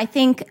 And so I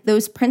think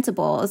those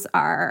principles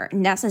are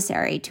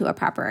necessary to a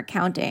proper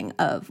accounting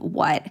of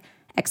what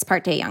Ex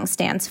parte Young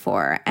stands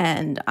for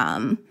and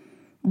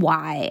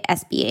why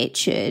SB 8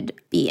 should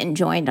be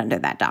enjoined under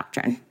that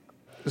doctrine.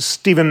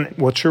 Stephen,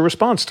 what's your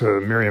response to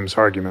Miriam's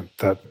argument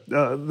that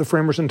the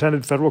framers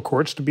intended federal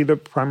courts to be the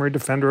primary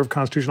defender of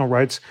constitutional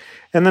rights?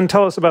 And then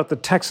tell us about the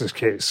Texas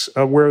case,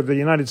 where the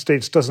United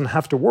States doesn't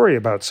have to worry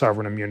about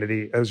sovereign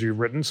immunity, as you've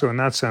written. So in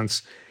that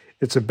sense,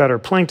 it's a better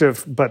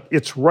plaintiff, but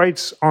its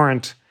rights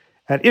aren't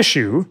at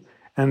issue.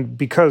 And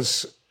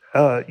because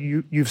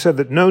you've said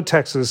that no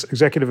Texas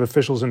executive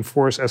officials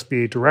enforce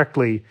SB 8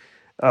 directly,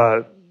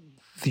 the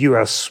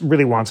U.S.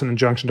 really wants an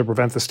injunction to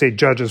prevent the state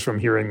judges from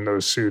hearing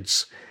those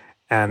suits.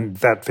 And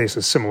that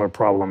faces similar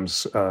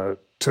problems to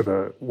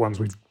the ones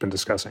we've been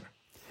discussing.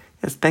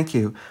 Yes, thank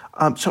you.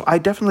 So I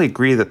definitely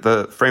agree that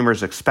the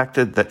framers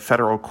expected that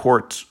federal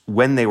courts,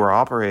 when they were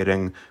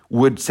operating,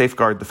 would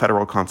safeguard the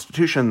federal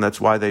Constitution. That's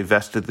why they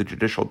vested the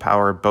judicial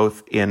power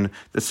both in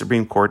the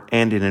Supreme Court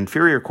and in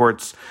inferior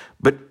courts,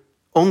 but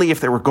only if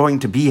there were going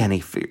to be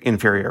any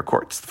inferior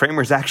courts. The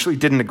framers actually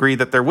didn't agree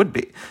that there would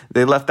be.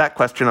 They left that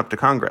question up to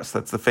Congress.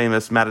 That's the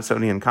famous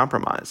Madisonian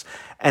Compromise.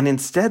 And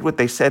instead, what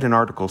they said in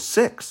Article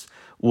 6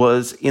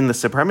 was, in the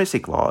Supremacy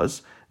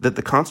Clause, that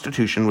the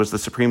Constitution was the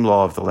supreme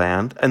law of the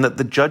land and that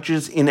the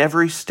judges in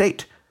every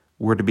state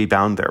were to be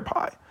bound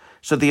thereby.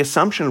 So the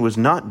assumption was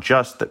not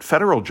just that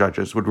federal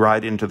judges would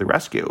ride into the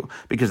rescue,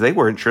 because they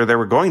weren't sure there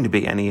were going to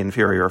be any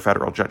inferior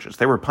federal judges.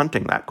 They were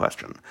punting that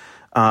question.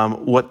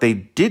 What they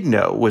did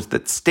know was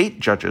that state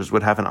judges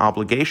would have an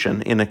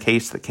obligation in a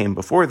case that came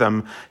before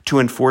them to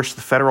enforce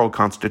the federal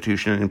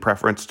Constitution in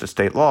preference to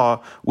state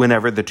law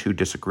whenever the two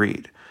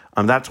disagreed.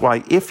 That's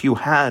why if you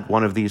had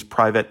one of these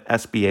private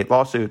SB 8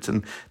 lawsuits,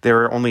 and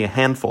there are only a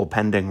handful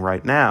pending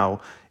right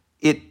now,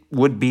 it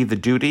would be the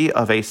duty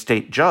of a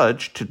state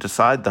judge to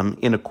decide them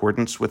in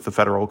accordance with the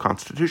federal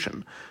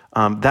Constitution.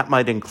 That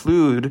might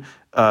include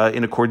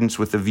in accordance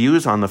with the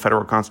views on the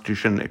federal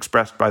Constitution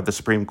expressed by the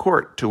Supreme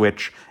Court, to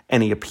which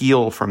any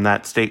appeal from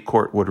that state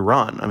court would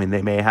run. I mean,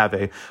 they may have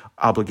an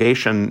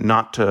obligation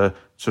not to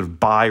sort of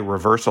buy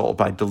reversal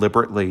by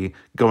deliberately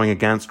going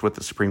against what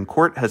the Supreme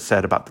Court has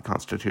said about the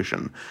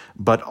Constitution.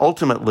 But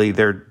ultimately,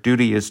 their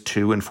duty is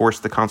to enforce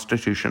the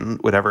Constitution,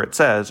 whatever it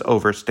says,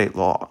 over state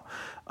law.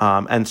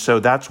 And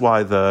so that's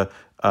why the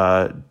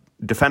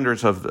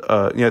defenders of,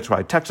 that's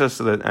why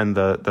Texas and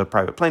the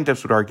private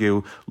plaintiffs would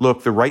argue,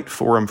 look, the right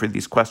forum for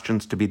these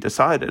questions to be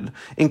decided,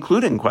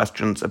 including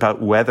questions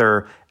about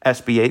whether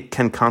SB 8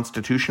 can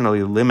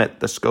constitutionally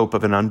limit the scope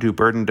of an undue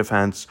burden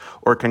defense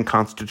or can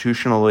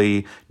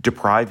constitutionally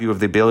deprive you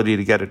of the ability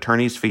to get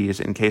attorney's fees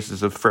in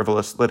cases of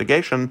frivolous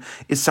litigation,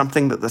 is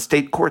something that the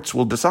state courts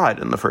will decide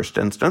in the first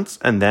instance.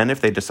 And then if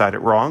they decide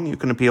it wrong, you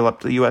can appeal up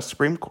to the U.S.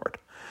 Supreme Court.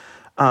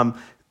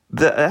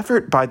 The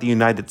effort by the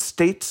United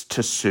States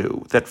to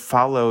sue that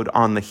followed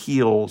on the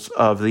heels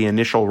of the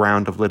initial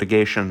round of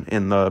litigation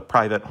in the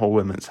private Whole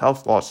Women's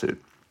Health lawsuit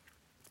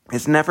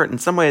is an effort in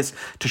some ways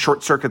to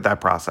short-circuit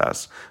that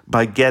process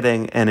by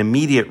getting an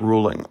immediate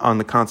ruling on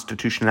the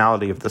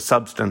constitutionality of the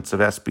substance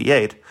of SB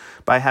 8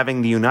 by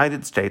having the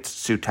United States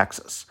sue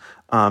Texas.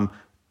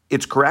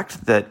 It's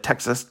correct that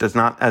Texas does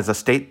not, as a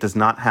state, does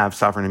not have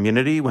sovereign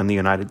immunity when the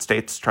United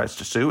States tries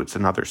to sue. It's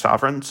another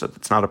sovereign, so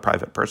it's not a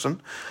private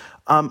person.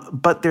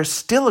 But there's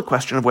still a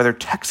question of whether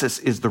Texas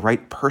is the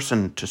right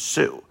person to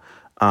sue.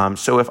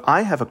 So if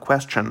I have a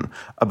question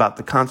about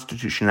the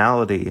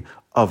constitutionality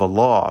of a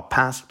law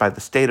passed by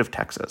the state of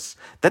Texas,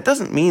 that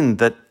doesn't mean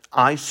that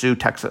I sue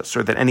Texas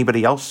or that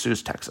anybody else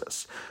sues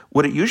Texas.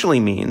 What it usually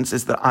means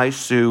is that I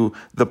sue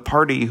the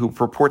party who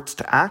purports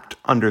to act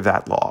under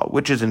that law,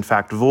 which is in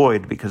fact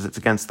void because it's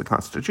against the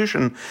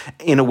Constitution,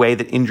 in a way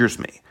that injures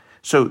me.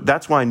 So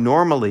that's why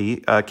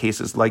normally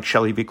cases like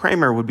Shelley v.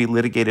 Kramer would be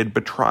litigated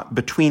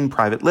between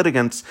private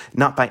litigants,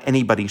 not by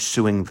anybody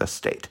suing the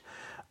state.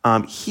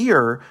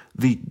 Here,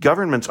 the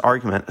government's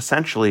argument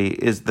essentially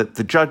is that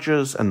the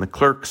judges and the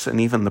clerks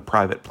and even the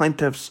private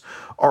plaintiffs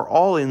are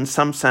all in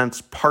some sense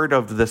part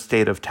of the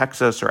state of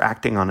Texas or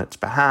acting on its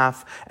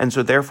behalf, and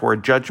so therefore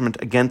a judgment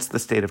against the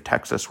state of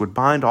Texas would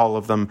bind all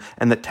of them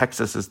and that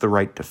Texas is the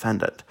right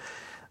defendant.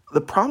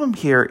 The problem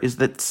here is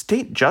that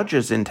state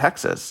judges in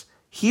Texas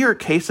hear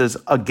cases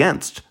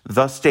against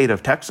the state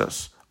of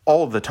Texas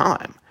all the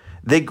time.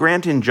 They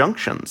grant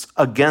injunctions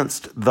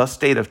against the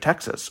state of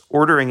Texas,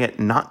 ordering it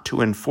not to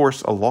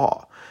enforce a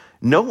law.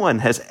 No one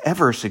has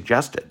ever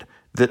suggested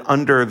that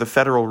under the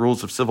federal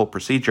rules of civil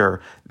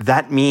procedure,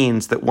 that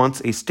means that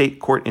once a state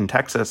court in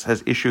Texas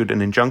has issued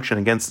an injunction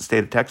against the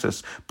state of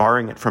Texas,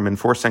 barring it from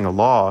enforcing a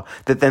law,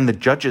 that then the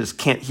judges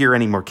can't hear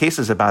any more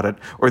cases about it,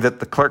 or that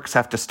the clerks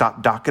have to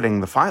stop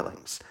docketing the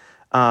filings.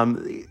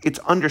 It's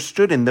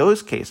understood in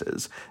those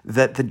cases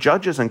that the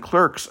judges and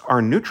clerks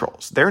are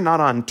neutrals. They're not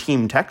on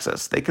Team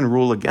Texas. They can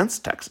rule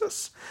against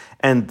Texas.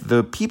 And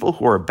the people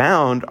who are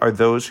bound are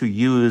those who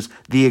use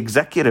the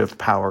executive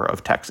power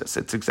of Texas,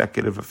 its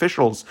executive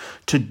officials,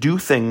 to do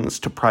things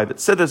to private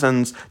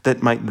citizens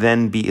that might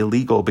then be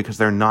illegal because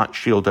they're not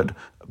shielded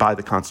by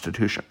the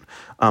Constitution.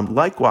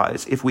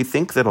 Likewise, if we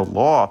think that a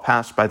law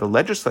passed by the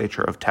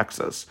legislature of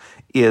Texas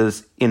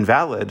is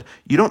invalid,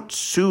 you don't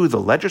sue the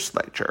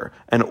legislature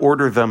and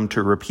order them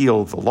to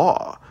repeal the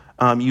law.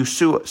 You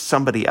sue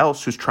somebody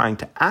else who's trying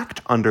to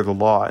act under the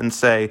law and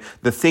say,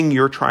 the thing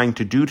you're trying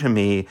to do to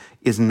me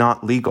is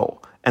not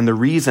legal, and the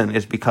reason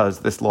is because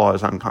this law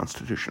is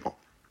unconstitutional.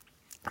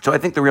 So I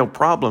think the real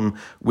problem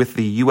with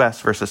the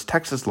U.S. versus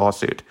Texas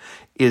lawsuit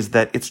is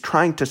that it's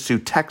trying to sue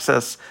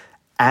Texas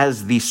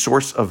as the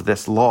source of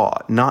this law,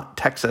 not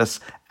Texas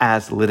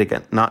as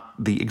litigant, not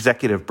the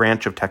executive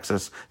branch of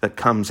Texas that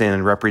comes in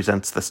and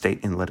represents the state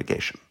in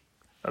litigation.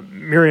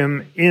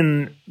 Miriam,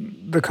 in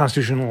the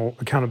Constitutional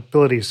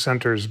Accountability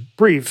Center's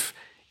brief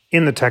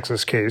in the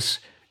Texas case,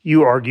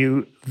 you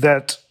argue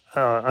that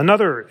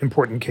another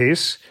important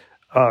case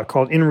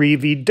called In Re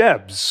v.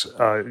 Debs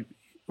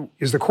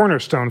is the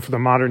cornerstone for the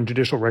modern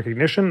judicial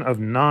recognition of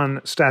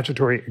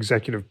non-statutory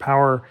executive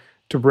power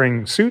to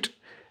bring suit.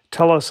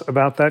 Tell us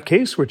about that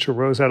case, which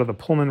arose out of the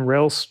Pullman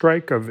rail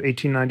strike of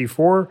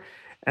 1894,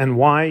 and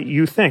why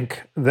you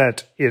think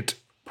that it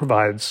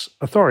provides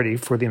authority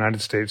for the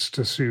United States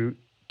to sue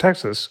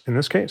Texas in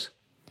this case.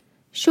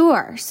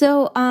 Sure.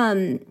 So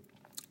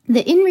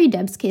the In re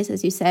Debs case,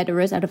 as you said,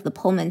 arose out of the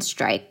Pullman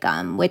strike,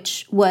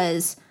 which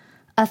was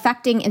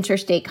affecting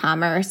interstate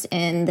commerce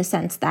in the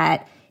sense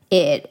that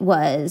it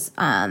was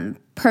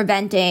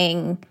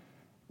preventing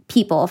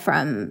people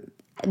from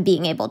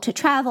being able to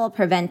travel,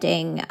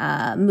 preventing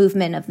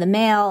movement of the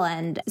mail,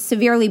 and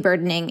severely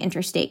burdening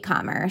interstate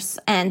commerce.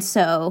 And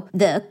so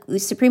the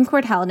Supreme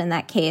Court held in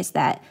that case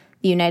that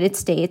the United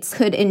States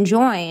could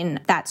enjoin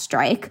that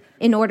strike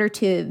in order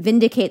to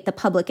vindicate the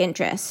public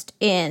interest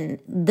in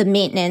the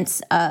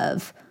maintenance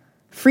of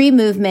free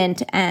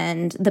movement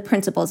and the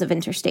principles of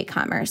interstate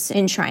commerce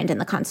enshrined in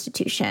the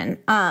Constitution.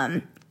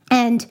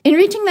 And in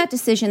reaching that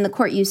decision, the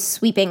court used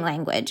sweeping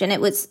language, and it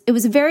was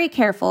very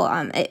careful.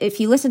 If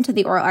you listen to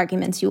the oral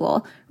arguments, you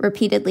will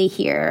repeatedly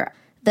hear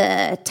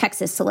the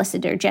Texas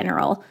Solicitor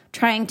General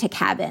trying to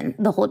cabin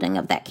the holding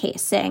of that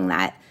case, saying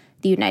that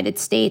the United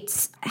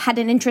States had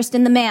an interest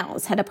in the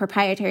mails, had a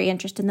proprietary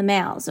interest in the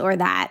mails, or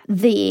that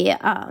the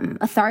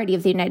authority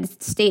of the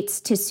United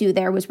States to sue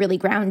there was really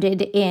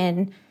grounded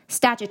in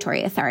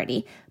statutory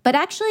authority. But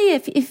actually,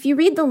 if you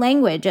read the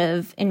language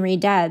of In re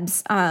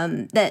Debs,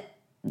 that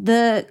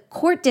the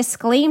court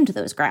disclaimed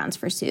those grounds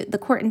for suit. The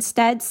court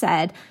instead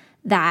said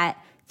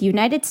that the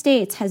United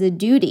States has a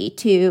duty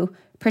to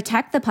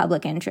protect the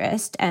public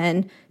interest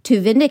and to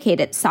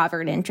vindicate its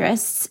sovereign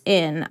interests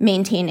in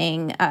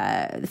maintaining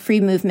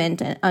free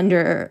movement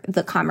under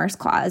the Commerce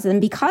Clause.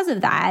 And because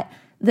of that,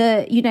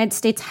 the United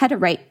States had a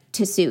right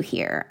to sue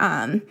here.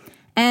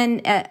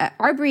 And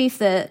our brief,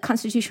 the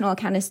Constitutional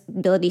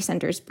Accountability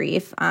Center's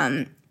brief,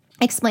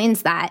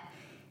 explains that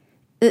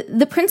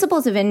the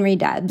principles of In re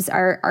Debs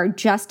are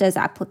just as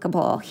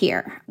applicable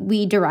here.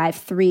 We derive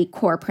three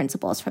core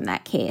principles from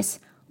that case.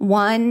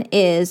 One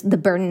is the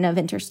burden of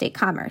interstate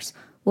commerce.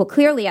 Well,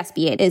 clearly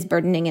SB 8 is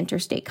burdening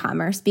interstate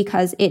commerce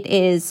because it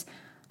is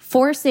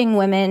forcing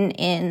women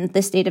in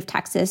the state of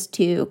Texas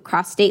to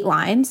cross state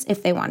lines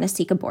if they want to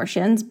seek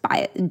abortions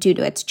due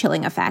to its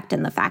chilling effect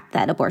and the fact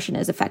that abortion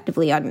is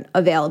effectively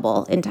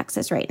unavailable in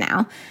Texas right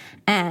now.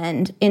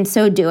 And in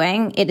so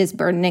doing, it is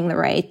burdening the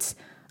rights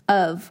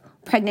of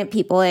pregnant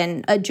people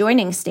in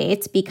adjoining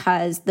states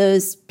because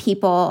those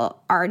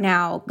people are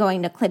now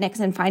going to clinics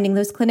and finding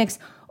those clinics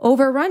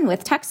overrun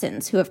with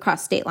Texans who have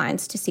crossed state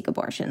lines to seek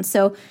abortion.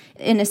 So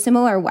in a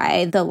similar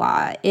way, the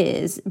law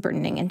is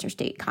burdening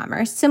interstate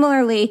commerce.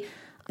 Similarly,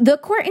 the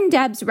court in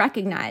Debs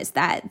recognized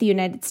that the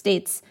United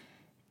States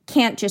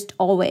can't just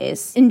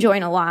always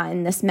enjoin a law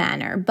in this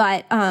manner.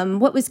 But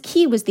what was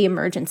key was the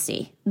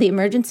emergency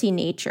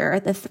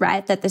nature, the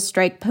threat that the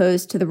strike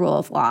posed to the rule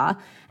of law,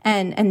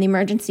 and the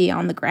emergency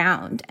on the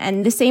ground.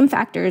 And the same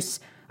factors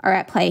are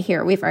at play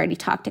here. We've already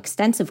talked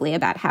extensively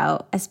about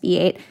how SB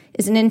 8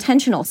 is an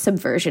intentional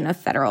subversion of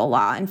federal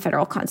law and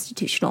federal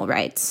constitutional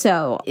rights.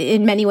 So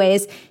in many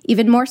ways,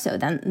 even more so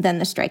than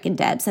the strike in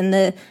Debs. And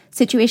the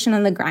situation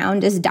on the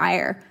ground is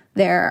dire.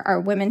 There are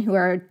women who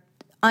are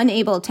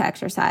unable to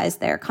exercise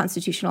their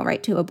constitutional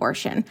right to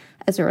abortion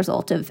as a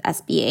result of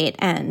SB 8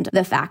 and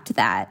the fact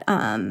that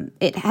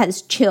it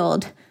has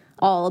chilled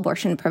all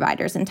abortion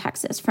providers in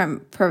Texas from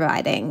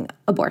providing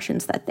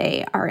abortions that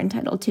they are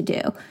entitled to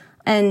do.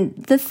 And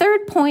the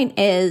third point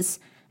is,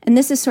 and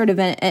this is sort of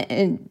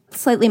a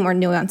slightly more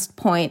nuanced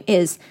point,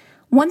 is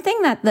one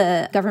thing that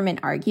the government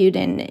argued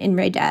in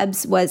re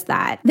Debs was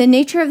that the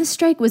nature of the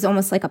strike was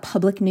almost like a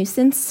public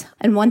nuisance.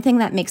 And one thing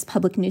that makes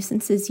public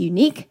nuisances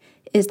unique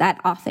is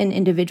that often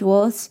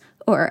individuals,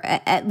 or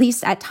at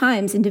least at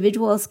times,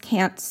 individuals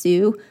can't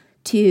sue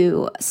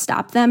to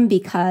stop them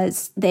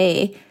because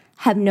they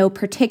have no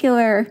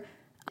particular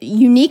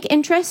unique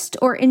interest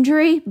or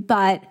injury,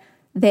 but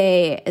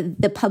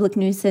the public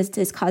nuisance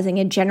is causing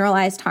a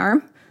generalized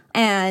harm.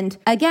 And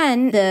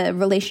again, the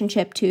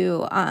relationship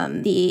to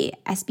the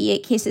SB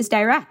 8 case is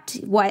direct.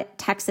 What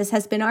Texas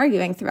has been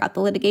arguing throughout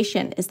the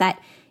litigation is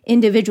that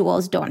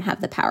individuals don't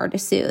have the power to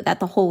sue, that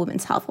the whole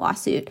women's health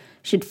lawsuit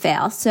should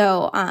fail.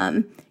 So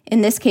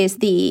in this case,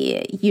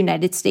 the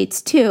United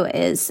States, too,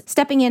 is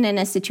stepping in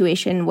a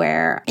situation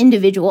where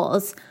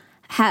individuals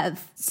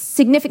have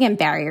significant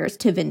barriers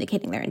to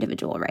vindicating their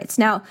individual rights.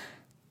 Now,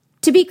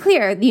 to be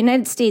clear, the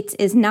United States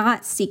is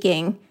not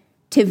seeking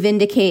to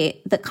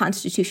vindicate the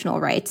constitutional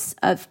rights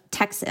of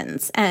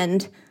Texans.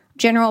 And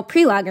General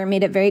Prelager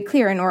made it very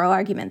clear in oral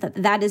argument that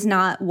that is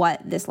not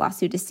what this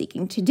lawsuit is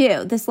seeking to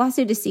do. This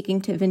lawsuit is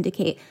seeking to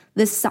vindicate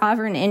the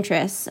sovereign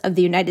interests of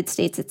the United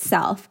States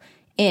itself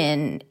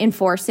in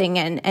enforcing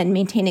and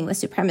maintaining the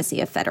supremacy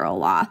of federal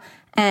law.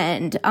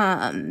 And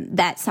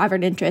that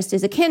sovereign interest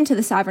is akin to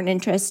the sovereign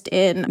interest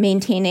in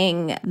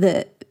maintaining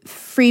the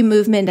free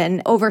movement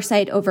and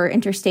oversight over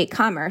interstate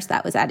commerce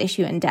that was at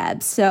issue in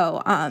Debs.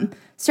 So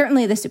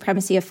certainly the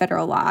supremacy of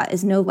federal law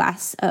is no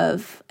less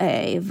of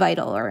a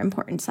vital or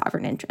important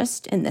sovereign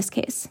interest in this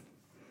case.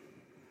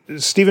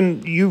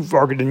 Stephen, you've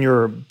argued in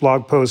your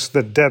blog post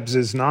that Debs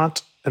is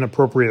not an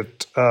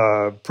appropriate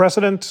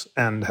precedent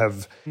and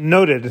have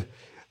noted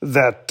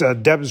that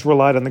Debs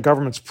relied on the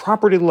government's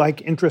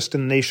property-like interest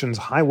in the nation's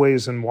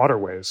highways and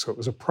waterways. So it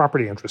was a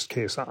property interest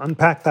case.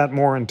 Unpack that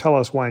more and tell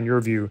us why, in your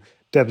view,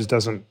 Debs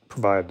doesn't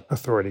provide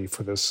authority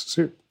for this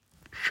suit.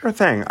 Sure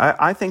thing.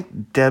 I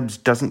think Debs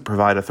doesn't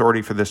provide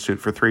authority for this suit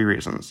for three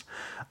reasons.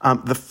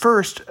 The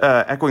first,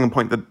 echoing a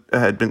point that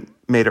had been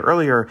made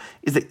earlier,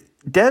 is that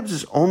Debs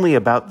is only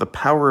about the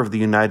power of the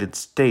United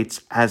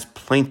States as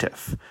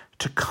plaintiff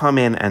to come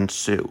in and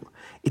sue.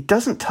 It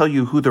doesn't tell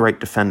you who the right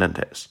defendant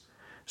is.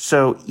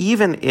 So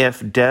even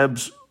if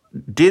Debs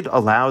did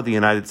allow the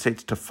United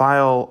States to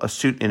file a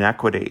suit in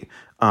equity,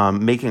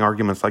 making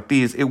arguments like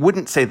these, it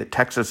wouldn't say that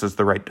Texas is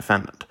the right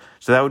defendant.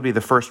 So that would be the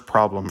first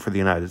problem for the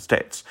United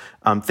States.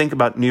 Think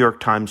about New York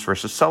Times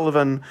versus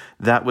Sullivan.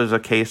 That was a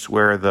case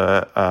where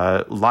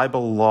the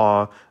libel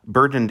law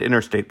burdened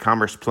interstate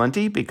commerce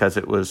plenty because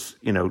it was,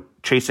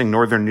 chasing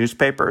northern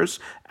newspapers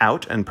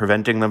out and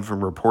preventing them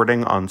from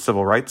reporting on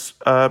civil rights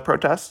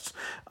protests.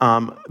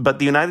 But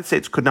the United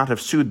States could not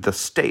have sued the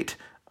state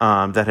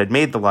that had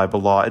made the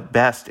libel law. At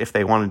best, if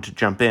they wanted to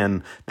jump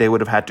in, they would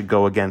have had to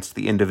go against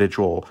the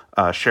individual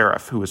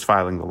sheriff who was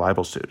filing the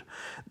libel suit.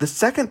 The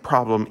second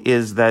problem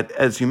is that,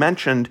 as you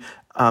mentioned,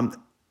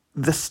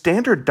 the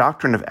standard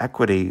doctrine of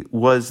equity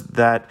was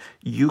that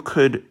you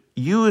could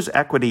use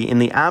equity in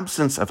the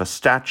absence of a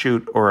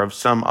statute or of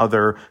some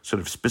other sort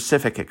of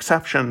specific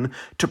exception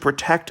to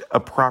protect a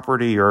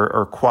property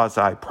or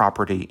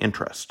quasi-property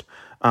interest.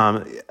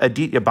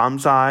 Aditya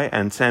Bamzai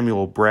and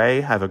Samuel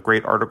Bray have a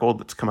great article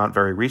that's come out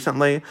very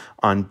recently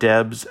on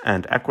Debs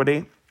and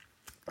equity.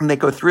 And they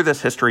go through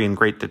this history in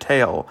great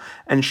detail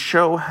and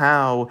show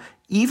how,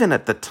 even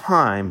at the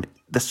time,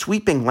 the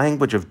sweeping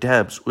language of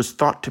Debs was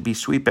thought to be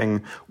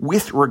sweeping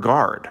with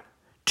regard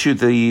to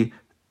the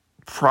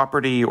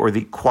property or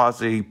the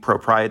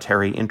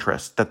quasi-proprietary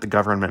interest that the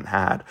government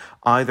had,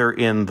 either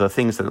in the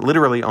things that it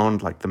literally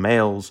owned, like the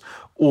mails,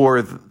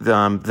 or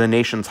the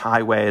nation's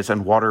highways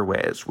and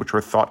waterways, which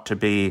were thought to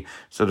be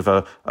sort of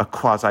a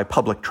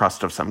quasi-public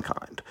trust of some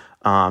kind.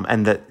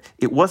 And that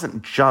it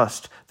wasn't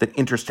just that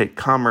interstate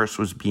commerce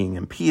was being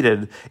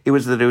impeded, it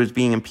was that it was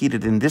being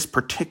impeded in this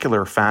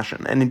particular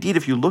fashion. And indeed,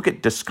 if you look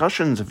at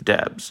discussions of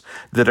Debs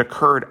that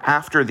occurred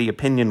after the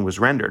opinion was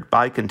rendered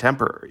by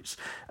contemporaries,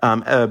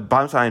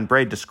 Bamzai and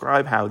Bray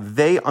describe how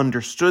they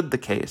understood the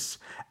case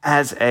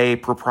as a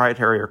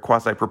proprietary or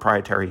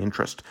quasi-proprietary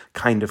interest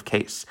kind of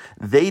case.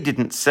 They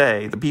didn't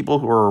say, the people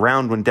who were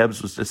around when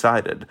Debs was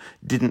decided,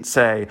 didn't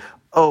say,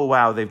 oh,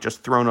 wow, they've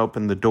just thrown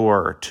open the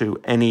door to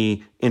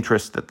any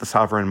interest that the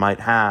sovereign might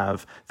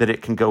have, that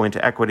it can go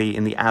into equity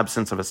in the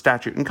absence of a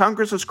statute. And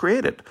Congress has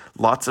created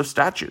lots of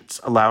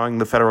statutes allowing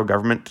the federal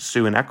government to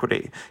sue in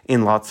equity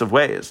in lots of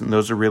ways, and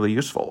those are really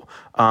useful.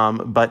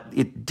 But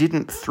it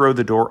didn't throw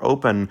the door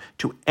open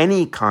to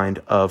any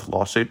kind of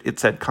lawsuit. It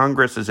said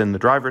Congress is in the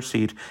driver's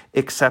seat,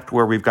 except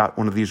where we've got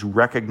one of these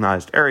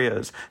recognized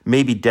areas.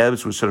 Maybe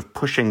Debs was sort of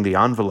pushing the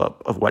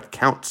envelope of what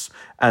counts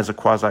as a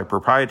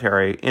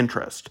quasi-proprietary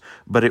interest,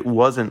 but it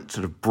wasn't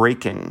sort of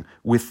breaking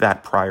with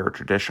that prior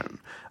tradition.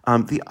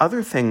 The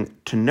other thing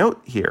to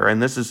note here,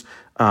 and this is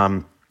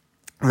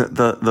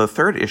the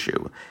third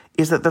issue,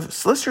 is that the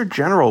Solicitor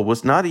General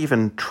was not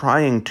even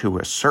trying to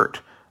assert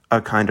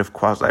a kind of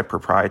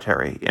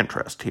quasi-proprietary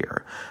interest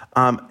here.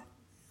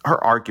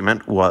 Her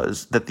argument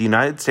was that the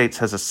United States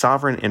has a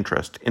sovereign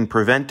interest in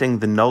preventing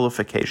the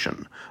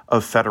nullification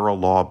of federal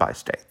law by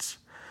states.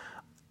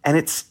 And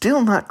it's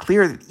still not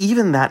clear that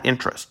even that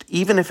interest,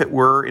 even if it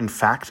were in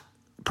fact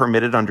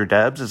permitted under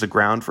Debs as a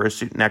ground for a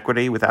suit in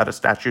equity without a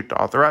statute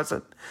to authorize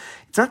it,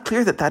 it's not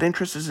clear that that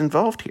interest is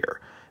involved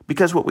here.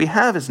 Because what we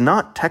have is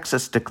not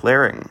Texas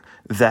declaring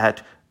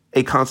that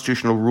a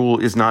constitutional rule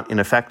is not in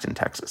effect in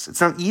Texas.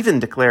 It's not even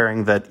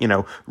declaring that,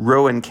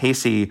 Roe and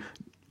Casey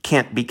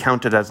can't be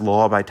counted as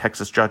law by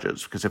Texas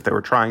judges, because if they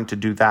were trying to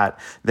do that,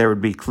 there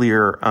would be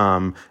clear,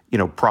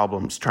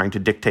 problems trying to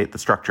dictate the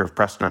structure of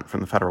precedent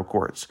from the federal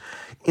courts.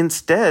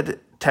 Instead,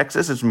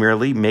 Texas is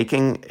merely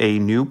making a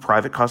new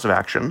private cause of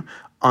action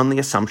on the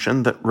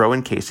assumption that Roe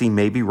and Casey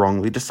may be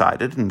wrongly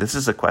decided, and this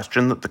is a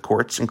question that the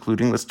courts,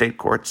 including the state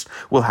courts,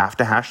 will have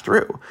to hash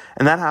through.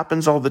 And that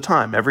happens all the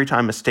time. Every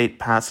time a state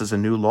passes a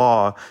new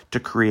law to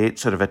create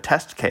sort of a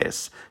test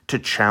case to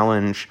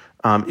challenge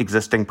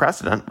existing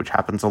precedent, which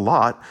happens a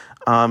lot,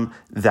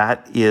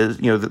 that is,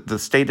 the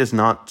state is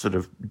not sort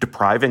of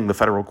depriving the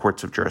federal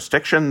courts of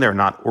jurisdiction. They're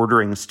not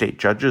ordering state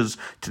judges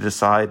to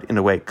decide in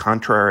a way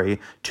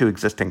contrary to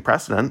existing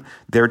precedent.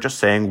 They're just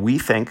saying, we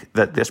think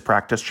that this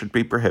practice should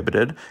be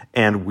prohibited,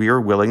 and we're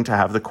willing to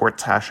have the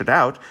courts hash it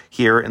out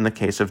here in the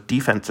case of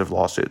defensive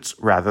lawsuits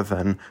rather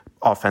than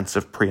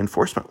offensive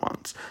pre-enforcement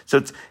ones.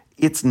 So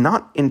it's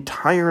not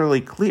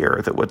entirely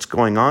clear that what's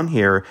going on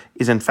here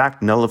is in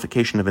fact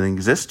nullification of an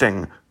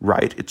existing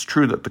right. It's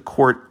true that the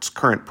court's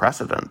current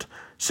precedent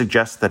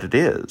suggests that it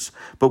is.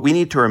 But we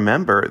need to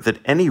remember that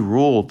any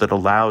rule that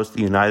allows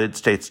the United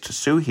States to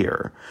sue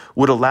here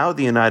would allow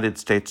the United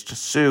States to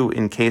sue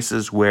in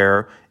cases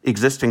where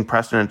existing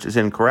precedent is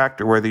incorrect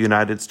or where the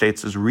United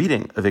States'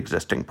 reading of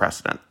existing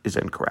precedent is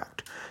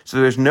incorrect. So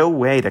there's no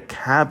way to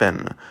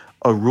cabin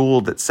a rule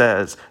that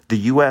says the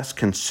U.S.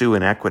 can sue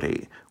in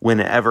equity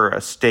whenever a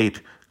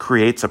state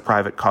creates a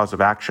private cause of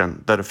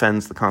action that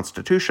offends the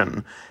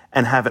Constitution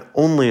and have it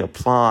only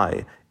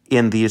apply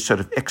in these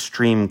sort of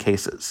extreme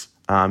cases.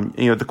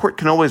 The court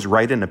can always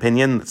write an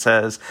opinion that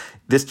says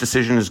this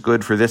decision is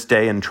good for this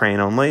day and train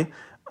only,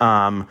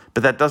 but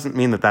that doesn't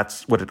mean that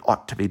that's what it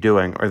ought to be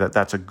doing or that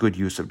that's a good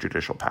use of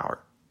judicial power.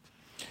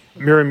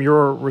 Miriam,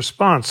 your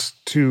response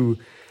to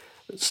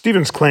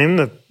Stephen's claim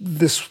that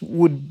this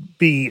would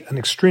be an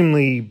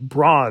extremely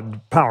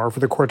broad power for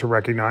the court to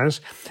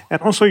recognize,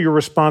 and also your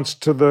response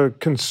to the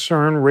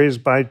concern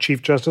raised by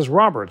Chief Justice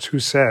Roberts, who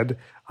said,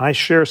 I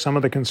share some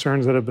of the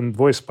concerns that have been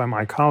voiced by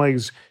my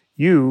colleagues.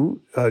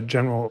 You,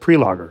 General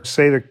Prelogar,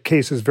 say the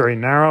case is very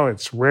narrow,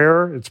 it's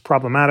rare, it's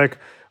problematic,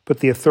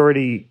 but the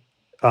authority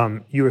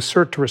you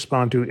assert to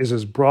respond to is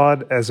as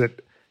broad as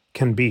it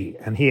can be.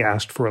 And he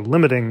asked for a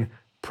limiting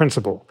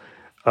principle.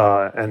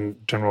 And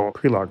General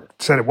Prelogar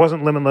said it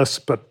wasn't limitless,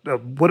 but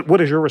what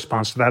is your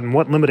response to that? And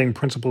what limiting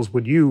principles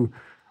would you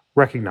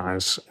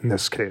recognize in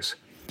this case?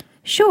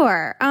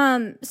 Sure.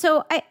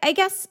 So I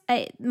guess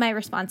my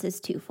response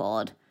is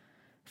twofold.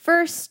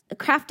 First,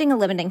 crafting a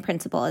limiting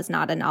principle is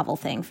not a novel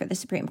thing for the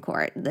Supreme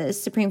Court. The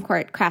Supreme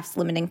Court crafts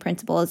limiting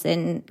principles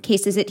in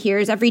cases it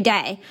hears every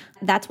day.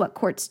 That's what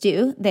courts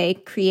do. They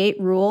create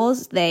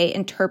rules, they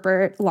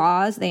interpret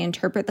laws, they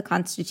interpret the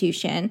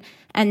Constitution,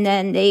 and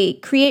then they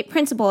create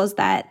principles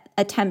that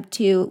attempt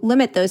to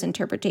limit those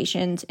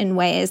interpretations in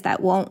ways that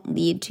won't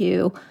lead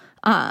to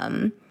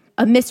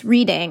a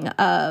misreading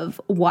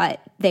of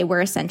what they were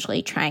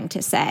essentially trying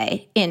to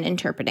say in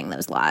interpreting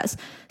those laws.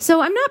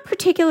 So I'm not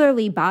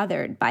particularly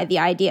bothered by the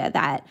idea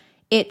that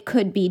it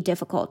could be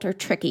difficult or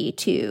tricky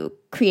to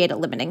create a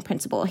limiting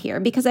principle here,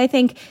 because I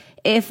think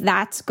if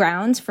that's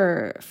grounds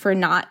for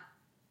not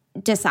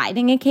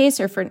deciding a case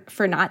or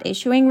for not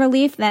issuing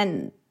relief,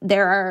 then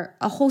there are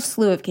a whole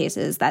slew of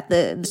cases that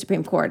the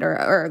Supreme Court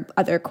or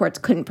other courts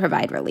couldn't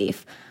provide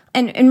relief.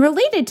 And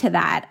related to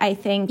that, I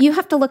think you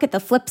have to look at the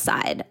flip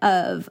side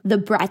of the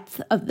breadth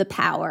of the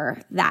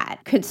power that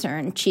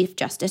concerned Chief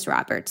Justice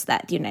Roberts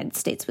that the United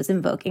States was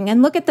invoking,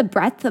 and look at the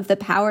breadth of the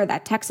power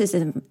that Texas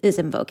is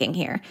invoking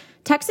here.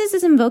 Texas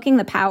is invoking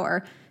the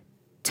power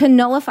to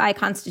nullify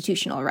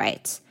constitutional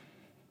rights.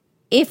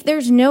 If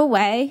there's no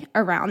way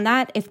around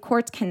that, if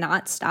courts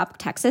cannot stop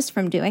Texas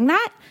from doing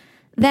that,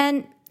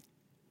 then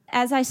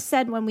as I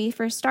said when we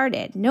first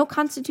started, no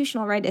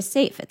constitutional right is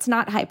safe. It's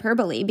not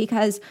hyperbole,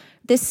 because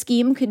this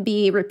scheme could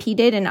be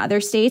repeated in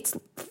other states.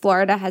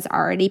 Florida has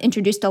already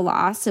introduced a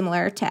law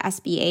similar to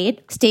SB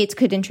 8. States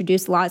could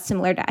introduce laws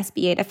similar to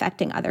SB 8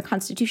 affecting other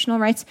constitutional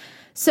rights.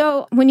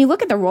 So when you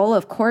look at the role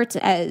of courts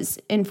as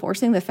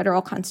enforcing the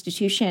federal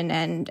Constitution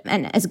and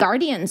as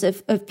guardians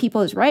of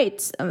people's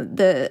rights,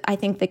 I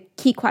think the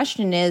key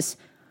question is,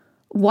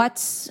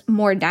 what's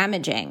more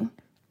damaging?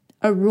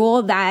 A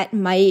rule that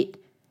might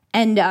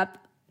end up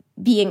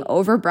being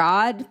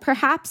overbroad,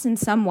 perhaps in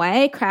some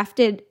way,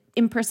 crafted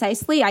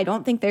imprecisely. I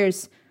don't think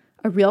there's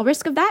a real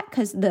risk of that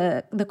because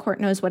the court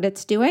knows what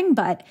it's doing.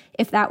 But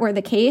if that were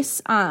the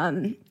case,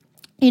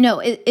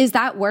 is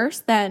that worse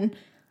than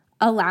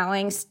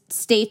allowing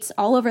states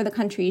all over the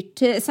country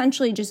to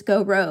essentially just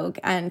go rogue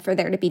and for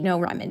there to be no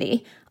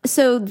remedy?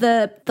 So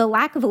the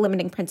lack of a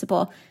limiting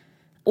principle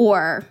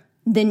or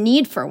the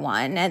need for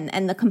one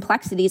and the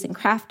complexities in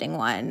crafting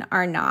one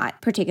are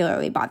not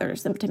particularly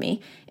bothersome to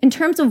me. In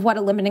terms of what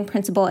a limiting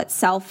principle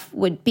itself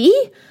would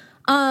be,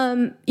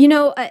 again,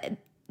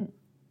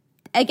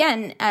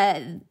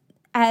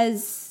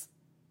 as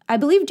I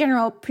believe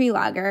General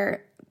Prelogar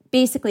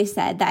basically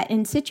said that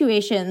in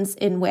situations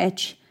in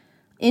which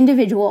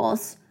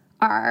individuals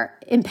are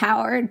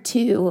empowered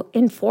to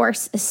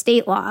enforce a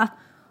state law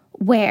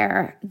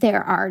where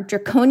there are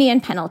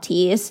draconian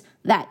penalties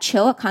that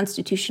chill a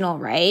constitutional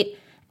right,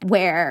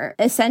 where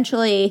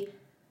essentially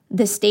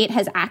the state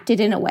has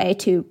acted in a way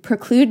to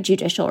preclude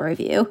judicial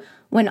review,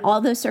 when all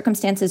those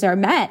circumstances are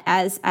met,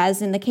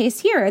 as in the case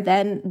here,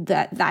 then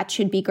that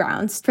should be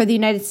grounds for the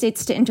United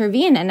States to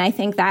intervene. And I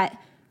think that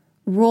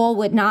rule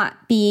would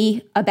not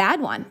be a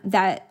bad one,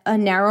 that a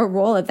narrow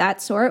rule of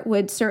that sort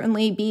would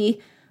certainly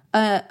be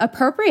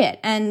appropriate.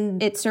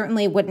 And it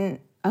certainly wouldn't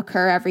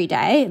occur every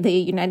day. The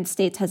United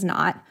States has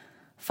not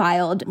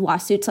filed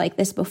lawsuits like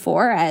this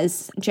before,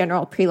 as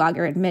General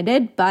Prelogar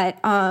admitted, but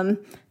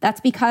that's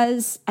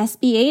because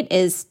SB 8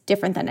 is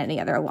different than any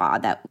other law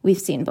that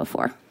we've seen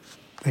before.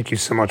 Thank you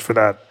so much for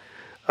that.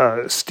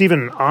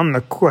 Stephen, on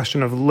the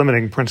question of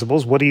limiting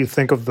principles, what do you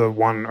think of the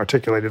one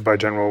articulated by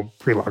General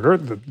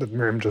Prelogar that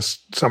Miriam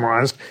just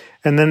summarized?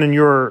 And then in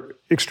your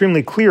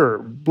extremely clear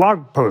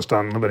blog post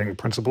on limiting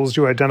principles,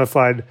 you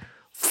identified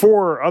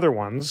 4 other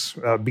ones,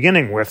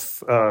 beginning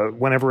with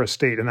whenever a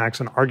state enacts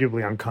an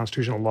arguably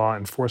unconstitutional law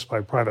enforced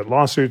by private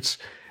lawsuits.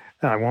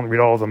 I won't read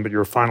all of them, but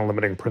your final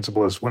limiting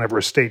principle is whenever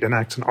a state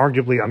enacts an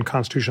arguably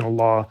unconstitutional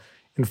law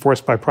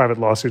enforced by private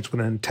lawsuits with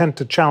an intent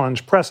to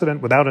challenge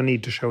precedent without a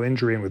need to show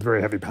injury and with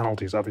very heavy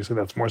penalties. Obviously,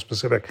 that's more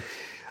specific.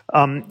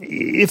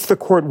 If the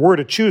court were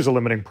to choose a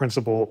limiting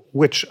principle,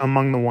 which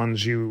among the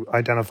ones you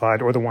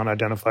identified or the one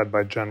identified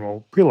by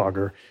General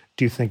Prelogar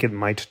do you think it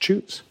might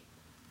choose?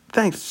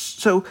 Thanks.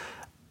 So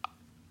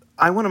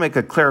I want to make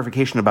a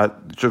clarification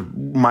about sort of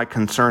my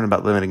concern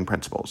about limiting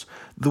principles.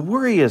 The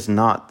worry is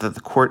not that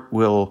the court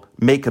will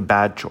make a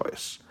bad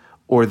choice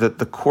or that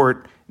the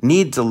court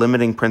needs a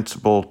limiting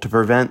principle to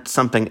prevent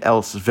something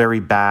else very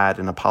bad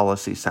in a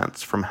policy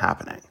sense from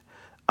happening.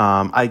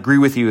 I agree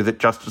with you that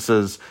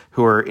justices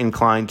who are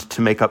inclined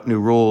to make up new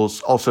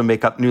rules also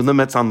make up new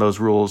limits on those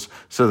rules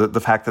so that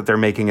the fact that they're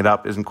making it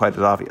up isn't quite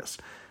as obvious.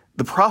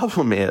 The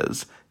problem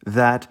is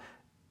that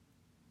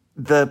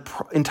the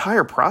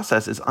entire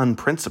process is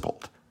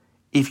unprincipled.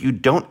 If you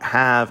don't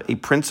have a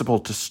principle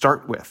to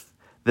start with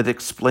that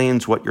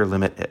explains what your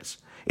limit is,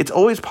 it's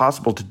always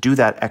possible to do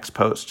that ex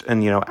post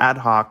and, ad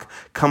hoc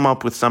come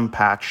up with some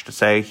patch to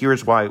say,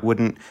 here's why it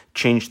wouldn't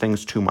change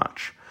things too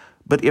much.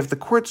 But if the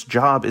court's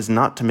job is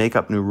not to make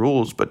up new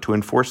rules, but to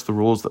enforce the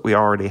rules that we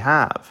already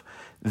have,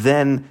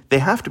 then they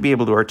have to be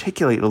able to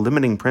articulate a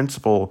limiting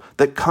principle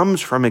that comes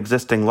from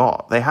existing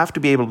law. They have to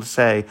be able to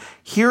say,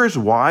 here's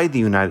why the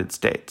United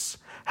States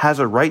has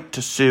a right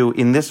to sue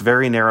in this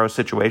very narrow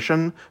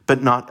situation,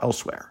 but not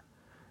elsewhere.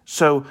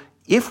 So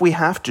if we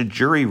have to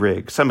jury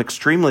rig some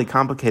extremely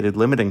complicated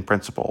limiting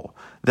principle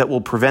that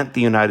will prevent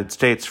the United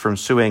States from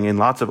suing in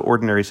lots of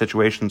ordinary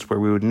situations where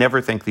we would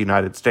never think the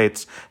United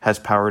States has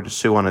power to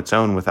sue on its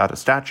own without a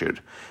statute,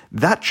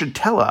 that should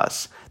tell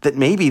us that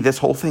maybe this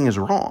whole thing is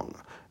wrong.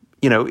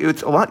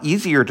 It's a lot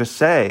easier to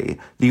say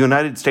the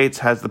United States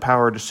has the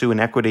power to sue in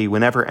equity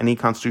whenever any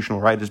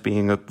constitutional right is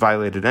being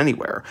violated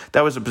anywhere.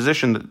 That was a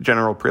position that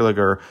General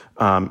Prelogar,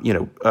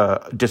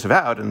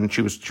 disavowed, and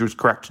she was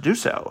correct to do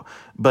so.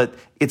 But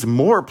it's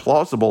more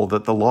plausible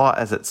that the law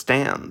as it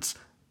stands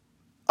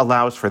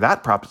allows for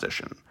that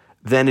proposition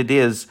than it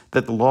is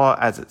that the law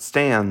as it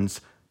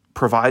stands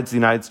provides the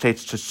United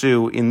States to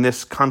sue in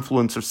this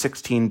confluence of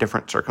 16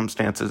 different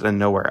circumstances and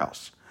nowhere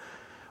else.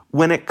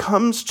 When it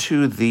comes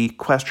to the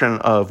question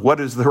of what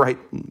is the right,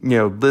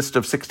 list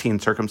of 16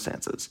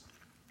 circumstances,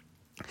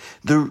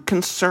 the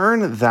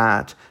concern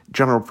that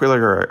General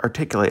Prelogar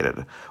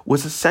articulated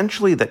was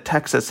essentially that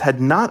Texas had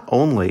not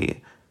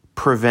only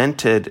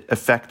prevented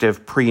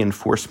effective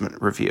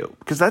pre-enforcement review,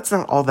 because that's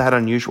not all that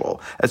unusual.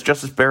 As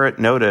Justice Barrett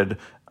noted,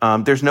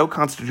 there's no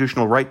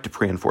constitutional right to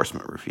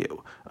pre-enforcement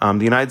review.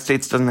 The United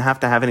States doesn't have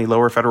to have any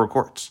lower federal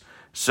courts.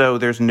 So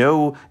there's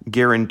no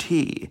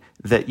guarantee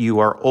that you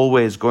are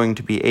always going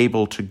to be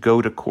able to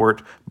go to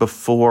court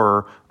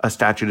before a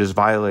statute is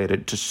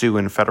violated to sue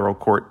in federal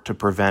court to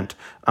prevent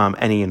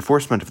any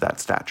enforcement of that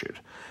statute.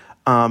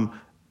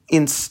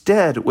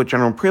 Instead, what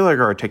General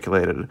Prelogar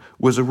articulated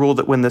was a rule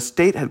that when the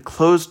state had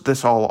closed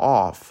this all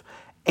off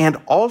and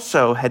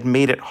also had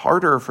made it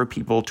harder for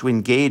people to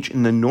engage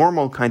in the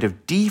normal kind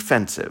of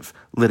defensive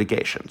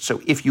litigation.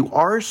 So if you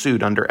are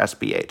sued under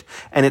SB 8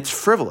 and it's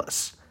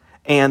frivolous,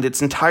 and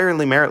it's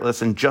entirely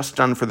meritless and just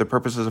done for the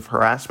purposes of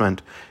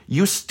harassment,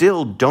 you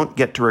still don't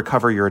get to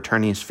recover your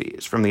attorney's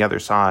fees from the other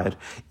side,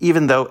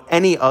 even though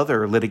any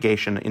other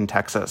litigation in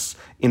Texas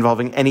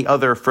involving any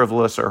other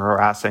frivolous or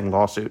harassing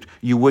lawsuit,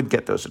 you would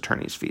get those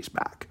attorney's fees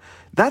back.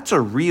 That's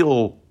a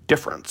real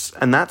difference,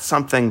 and that's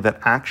something that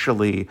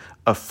actually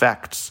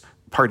affects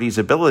parties'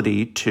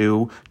 ability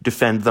to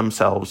defend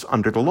themselves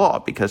under the law,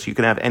 because you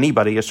can have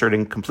anybody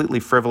asserting completely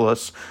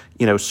frivolous,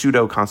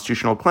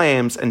 pseudo-constitutional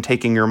claims and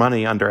taking your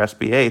money under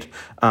SB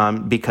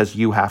 8 because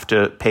you have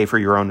to pay for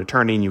your own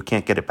attorney and you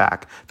can't get it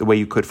back the way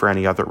you could for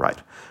any other right.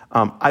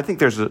 I think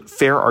there's a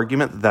fair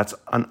argument that that's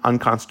an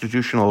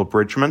unconstitutional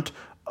abridgment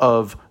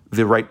of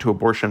the right to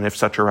abortion if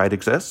such a right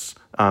exists.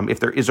 If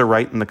there is a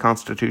right in the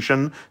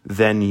Constitution,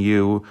 then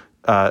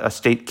a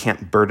state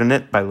can't burden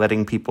it by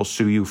letting people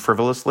sue you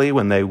frivolously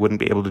when they wouldn't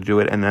be able to do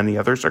it in any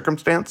other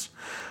circumstance.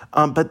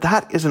 But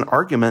that is an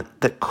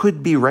argument that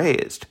could be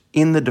raised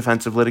in the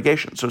defense of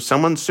litigation. So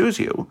someone sues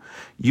you,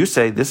 you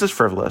say, this is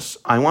frivolous,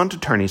 I want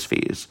attorney's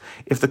fees.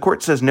 If the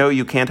court says, no,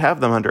 you can't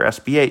have them under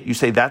SB 8, you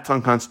say that's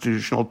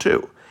unconstitutional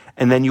too.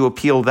 And then you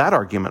appeal that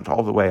argument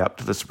all the way up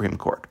to the Supreme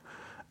Court.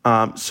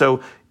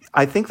 So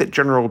I think that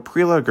General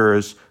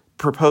Prelogar's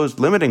proposed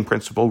limiting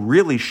principle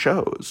really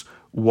shows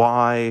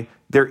why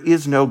there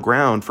is no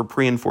ground for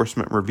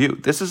pre-enforcement review.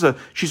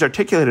 She's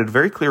articulated a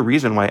very clear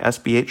reason why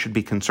SB 8 should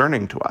be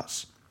concerning to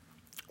us,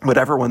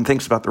 whatever one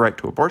thinks about the right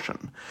to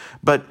abortion.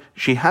 But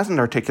she hasn't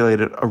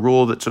articulated a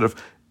rule that sort of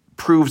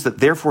proves that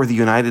therefore the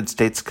United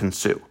States can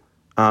sue.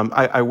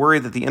 I worry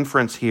that the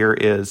inference here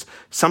is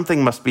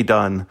something must be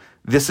done,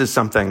 this is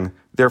something,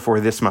 therefore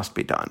this must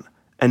be done.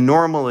 And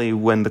normally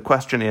when the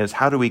question is,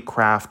 how do we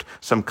craft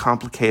some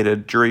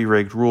complicated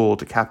jury-rigged rule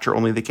to capture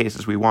only the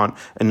cases we want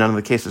and none of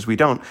the cases we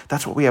don't,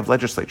 that's what we have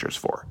legislatures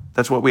for.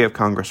 That's what we have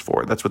Congress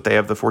for. That's what they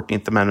have the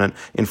 14th Amendment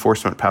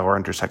enforcement power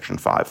under Section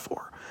 5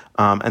 for.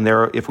 And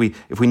if we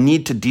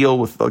need to deal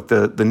with like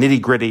the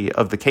nitty-gritty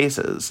of the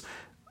cases,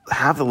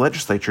 have the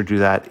legislature do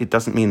that. It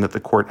doesn't mean that the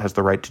court has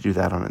the right to do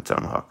that on its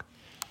own hook.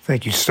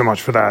 Thank you so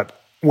much for that.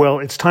 Well,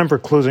 it's time for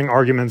closing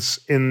arguments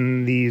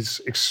in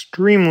these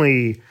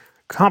extremely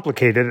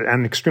complicated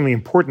and extremely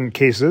important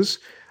cases.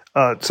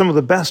 Some of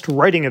the best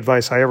writing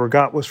advice I ever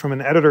got was from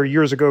an editor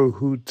years ago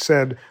who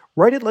said,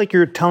 write it like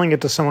you're telling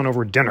it to someone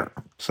over dinner.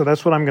 So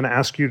that's what I'm going to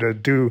ask you to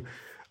do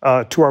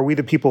to our We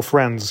the People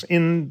friends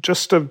in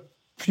just a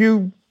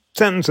few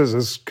sentences,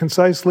 as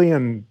concisely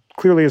and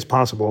clearly as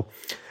possible.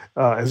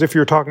 As if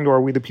you're talking to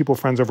our We the People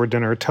friends over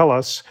dinner, tell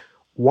us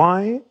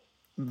why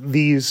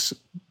these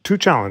two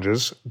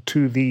challenges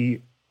to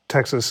the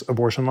Texas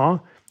abortion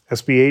law,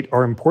 SB 8,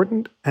 are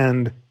important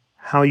and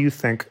how you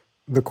think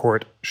the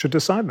court should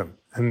decide them.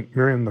 And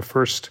Miriam, the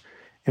first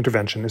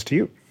intervention is to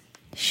you.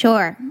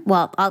 Sure.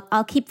 Well,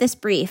 I'll keep this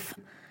brief.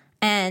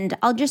 And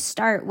I'll just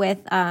start with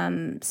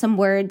some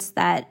words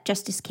that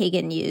Justice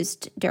Kagan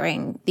used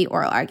during the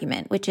oral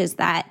argument, which is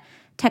that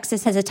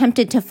Texas has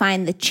attempted to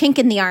find the chink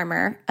in the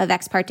armor of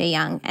Ex parte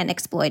Young and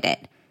exploit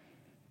it.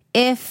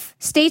 If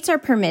states are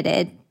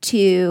permitted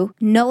to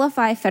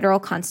nullify federal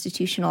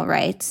constitutional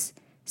rights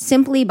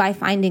simply by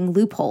finding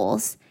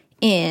loopholes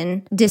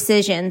in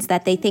decisions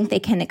that they think they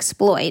can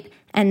exploit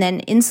and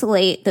then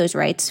insulate those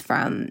rights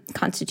from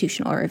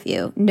constitutional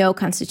review, no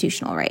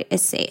constitutional right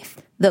is safe.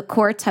 The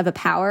courts have a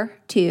power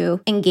to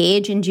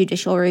engage in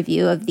judicial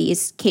review of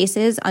these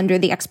cases under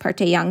the Ex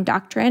parte Young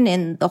doctrine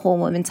in the Whole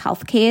Women's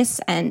Health case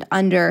and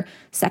under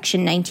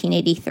Section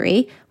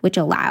 1983, which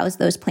allows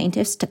those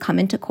plaintiffs to come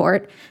into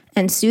court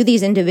and sue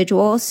these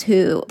individuals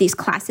these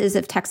classes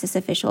of Texas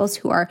officials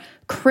who are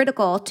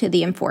critical to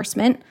the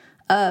enforcement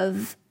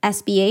of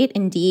SB 8.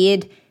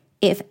 Indeed,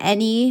 if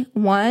any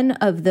one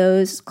of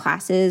those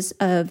classes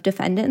of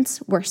defendants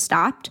were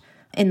stopped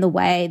in the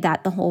way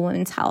that the Whole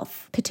Women's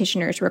Health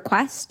petitioners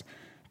request,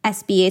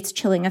 SB 8's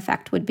chilling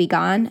effect would be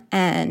gone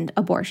and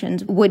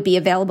abortions would be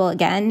available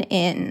again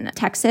in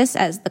Texas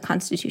as the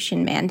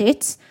Constitution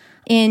mandates.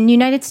 In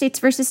United States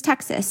versus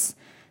Texas,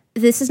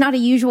 this is not a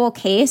usual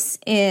case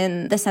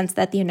in the sense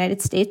that the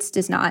United States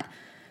does not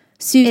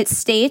sue its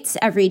states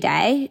every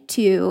day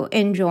to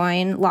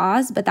enjoin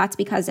laws, but that's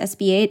because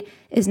SB 8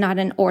 is not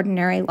an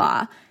ordinary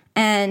law.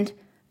 And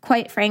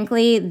quite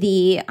frankly,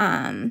 the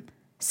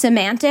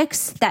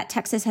semantics that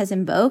Texas has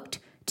invoked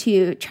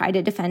to try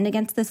to defend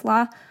against this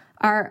law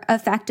are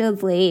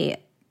effectively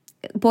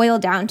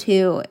boiled down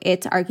to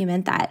its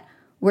argument that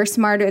we're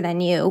smarter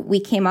than you. We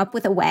came up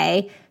with a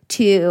way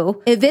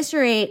to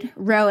eviscerate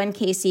Roe and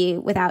Casey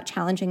without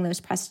challenging those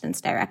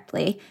precedents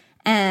directly.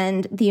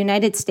 And the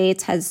United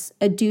States has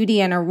a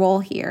duty and a role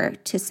here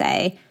to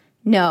say,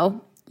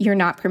 no, you're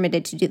not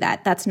permitted to do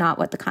that. That's not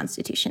what the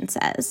Constitution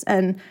says.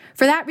 And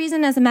for that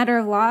reason, as a matter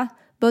of law,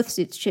 both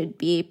suits should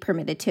be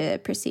permitted to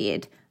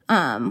proceed.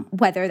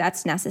 Whether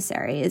that's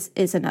necessary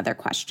is another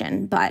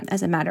question. But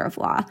as a matter of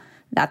law,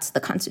 that's the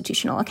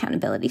Constitutional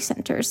Accountability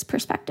Center's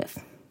perspective.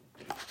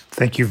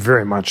 Thank you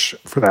very much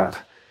for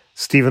that.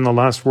 Stephen, the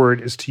last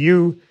word is to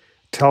you.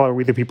 Tell our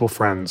We the People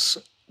friends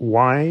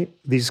why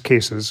these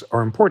cases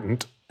are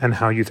important and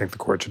how you think the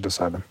court should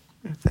decide them.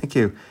 Thank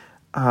you.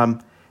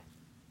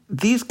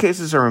 These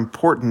cases are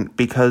important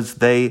because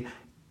they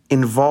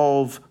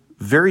involve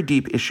very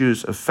deep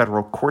issues of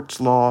federal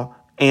courts law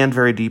and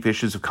very deep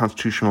issues of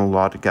constitutional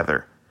law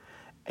together.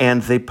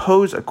 And they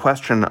pose a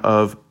question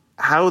of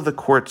how the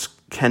courts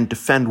can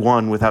defend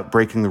one without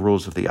breaking the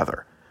rules of the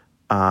other.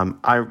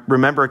 I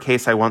remember a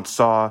case I once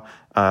saw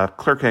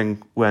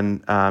clerking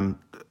when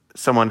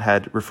someone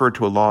had referred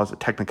to a law as a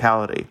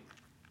technicality.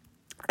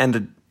 And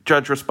the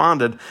judge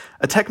responded,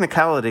 a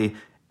technicality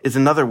is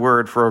another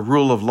word for a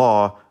rule of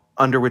law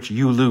under which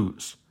you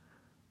lose.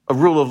 A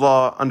rule of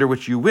law under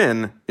which you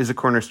win is a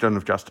cornerstone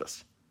of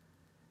justice.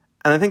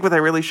 And I think what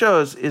that really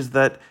shows is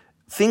that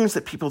things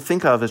that people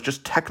think of as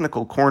just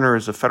technical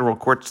corners of federal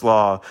courts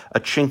law, a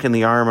chink in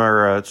the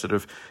armor, a sort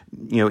of,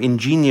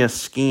 ingenious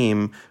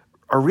scheme,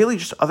 are really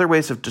just other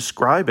ways of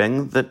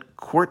describing that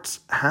courts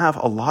have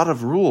a lot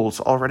of rules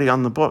already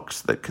on the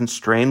books that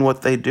constrain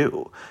what they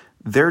do.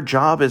 Their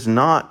job is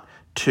not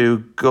to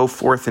go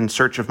forth in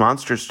search of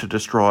monsters to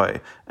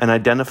destroy and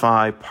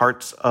identify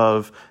parts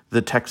of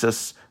the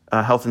Texas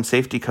Health and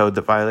Safety Code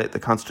that violate the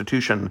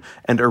Constitution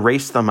and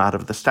erase them out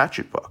of the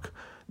statute book.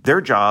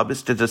 Their job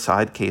is to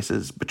decide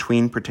cases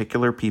between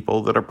particular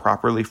people that are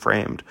properly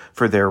framed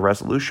for their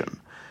resolution.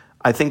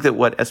 I think that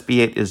what SB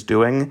 8 is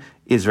doing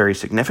is very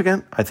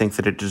significant. I think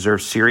that it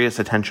deserves serious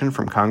attention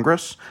from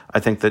Congress. I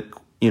think that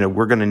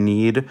we're going to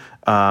need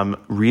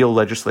real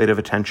legislative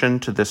attention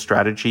to this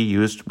strategy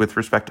used with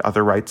respect to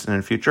other rights in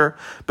the future.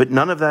 But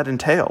none of that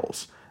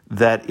entails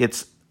that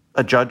it's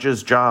a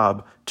judge's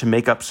job to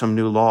make up some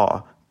new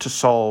law to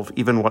solve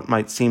even what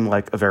might seem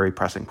like a very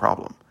pressing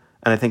problem.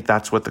 And I think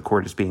that's what the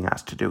court is being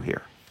asked to do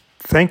here.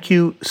 Thank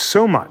you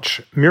so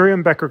much,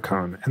 Miriam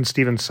Becker-Cohn and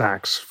Stephen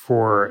Sachs,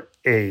 for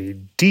a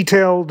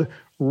detailed,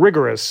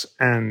 rigorous,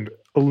 and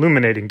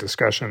illuminating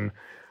discussion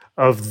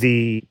of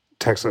the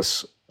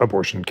Texas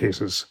abortion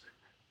cases.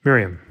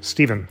 Miriam,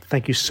 Stephen,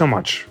 thank you so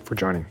much for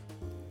joining.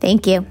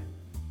 Thank you.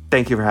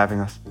 Thank you for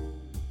having us.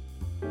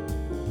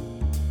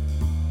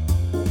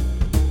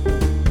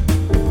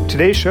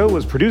 Today's show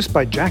was produced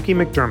by Jackie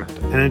McDermott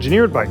and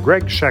engineered by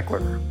Greg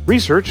Scheckler.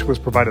 Research was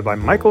provided by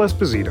Michael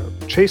Esposito,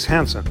 Chase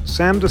Hansen,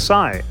 Sam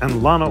Desai,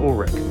 and Lana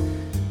Ulrich.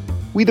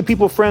 We the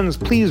People friends,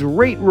 please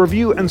rate,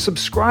 review, and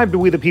subscribe to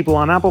We the People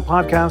on Apple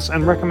Podcasts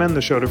and recommend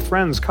the show to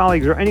friends,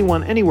 colleagues, or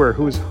anyone anywhere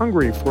who is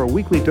hungry for a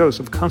weekly dose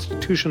of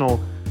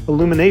constitutional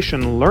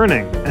illumination,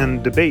 learning,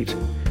 and debate.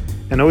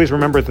 And always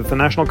remember that the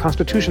National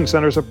Constitution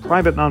Center is a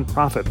private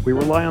nonprofit. We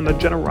rely on the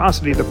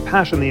generosity, the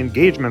passion, the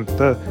engagement,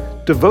 the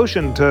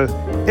devotion to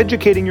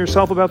educating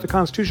yourself about the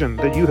Constitution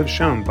that you have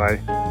shown by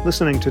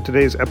listening to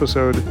today's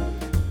episode.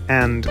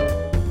 And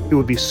it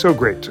would be so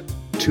great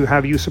to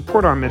have you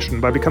support our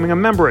mission by becoming a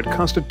member at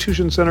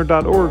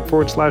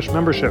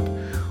constitutioncenter.org/membership,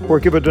 or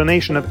give a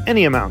donation of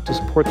any amount to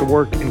support the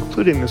work,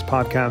 including this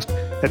podcast,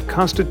 at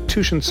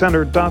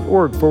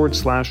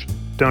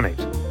constitutioncenter.org/donate.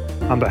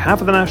 On behalf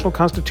of the National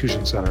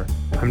Constitution Center,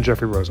 I'm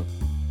Jeffrey Rosen.